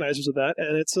the organizers of that,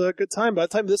 and it's a good time. By the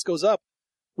time this goes up,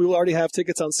 we will already have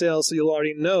tickets on sale, so you'll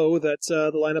already know that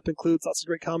the lineup includes lots of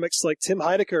great comics like Tim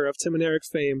Heidecker of Tim and Eric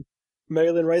fame,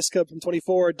 Marilyn Rice-Cub from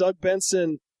 24, Doug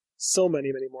Benson, so many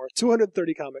more.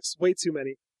 230 comics, way too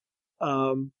many.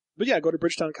 But yeah, go to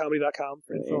bridgetowncomedy.com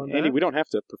for info on Andy, that. we don't have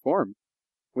to perform.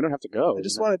 We don't have to go. I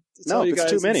just wanted to No, tell if you it's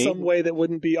guys too many- in some way that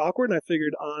wouldn't be awkward, and I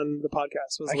figured on the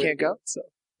podcast was the I way can't to do go? it, so.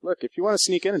 Look, if you want to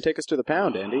sneak in and take us to the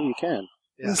pound, Andy, you can.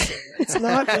 Yeah. It's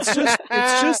not. It's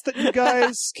just that you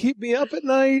guys keep me up at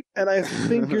night, and I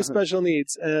think you're special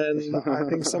needs, and I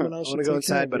think someone I else should want to go take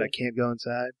care inside, of but you. I can't go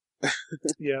inside.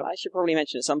 Yeah, I should probably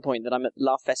mention at some point that I'm at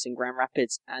Laugh Fest in Grand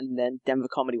Rapids and then Denver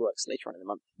Comedy Works later on in the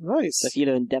month. nice. So if you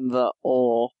live in Denver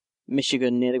or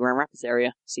Michigan near the Grand Rapids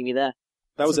area, see me there.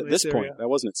 That was That's at a this nice point. area. That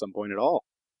wasn't at some point at all.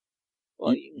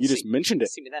 Well, You just mentioned it.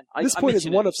 See me then. This I point is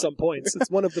mentioned one it. of some points. It's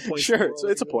one of the points. Sure, that we're so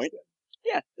it's a already point. listed.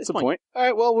 Yeah, It's a point. All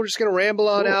right, well, we're just going to ramble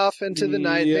on Cool. off into the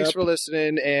night. Thanks Yep. for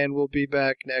listening, and we'll be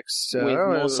back next... with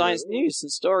more science news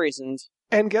and stories and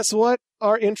And guess what?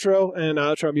 Our intro and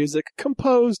outro music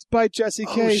composed by Jesse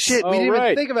Oh, Case. shit, we All didn't even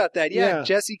right. think about that. Yeah, Yeah.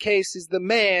 Jesse Case is the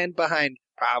man behind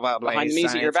probably behind the music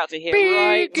science. you're about to hear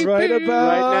right Right about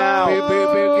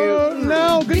Right now.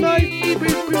 now. Good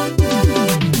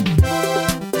night.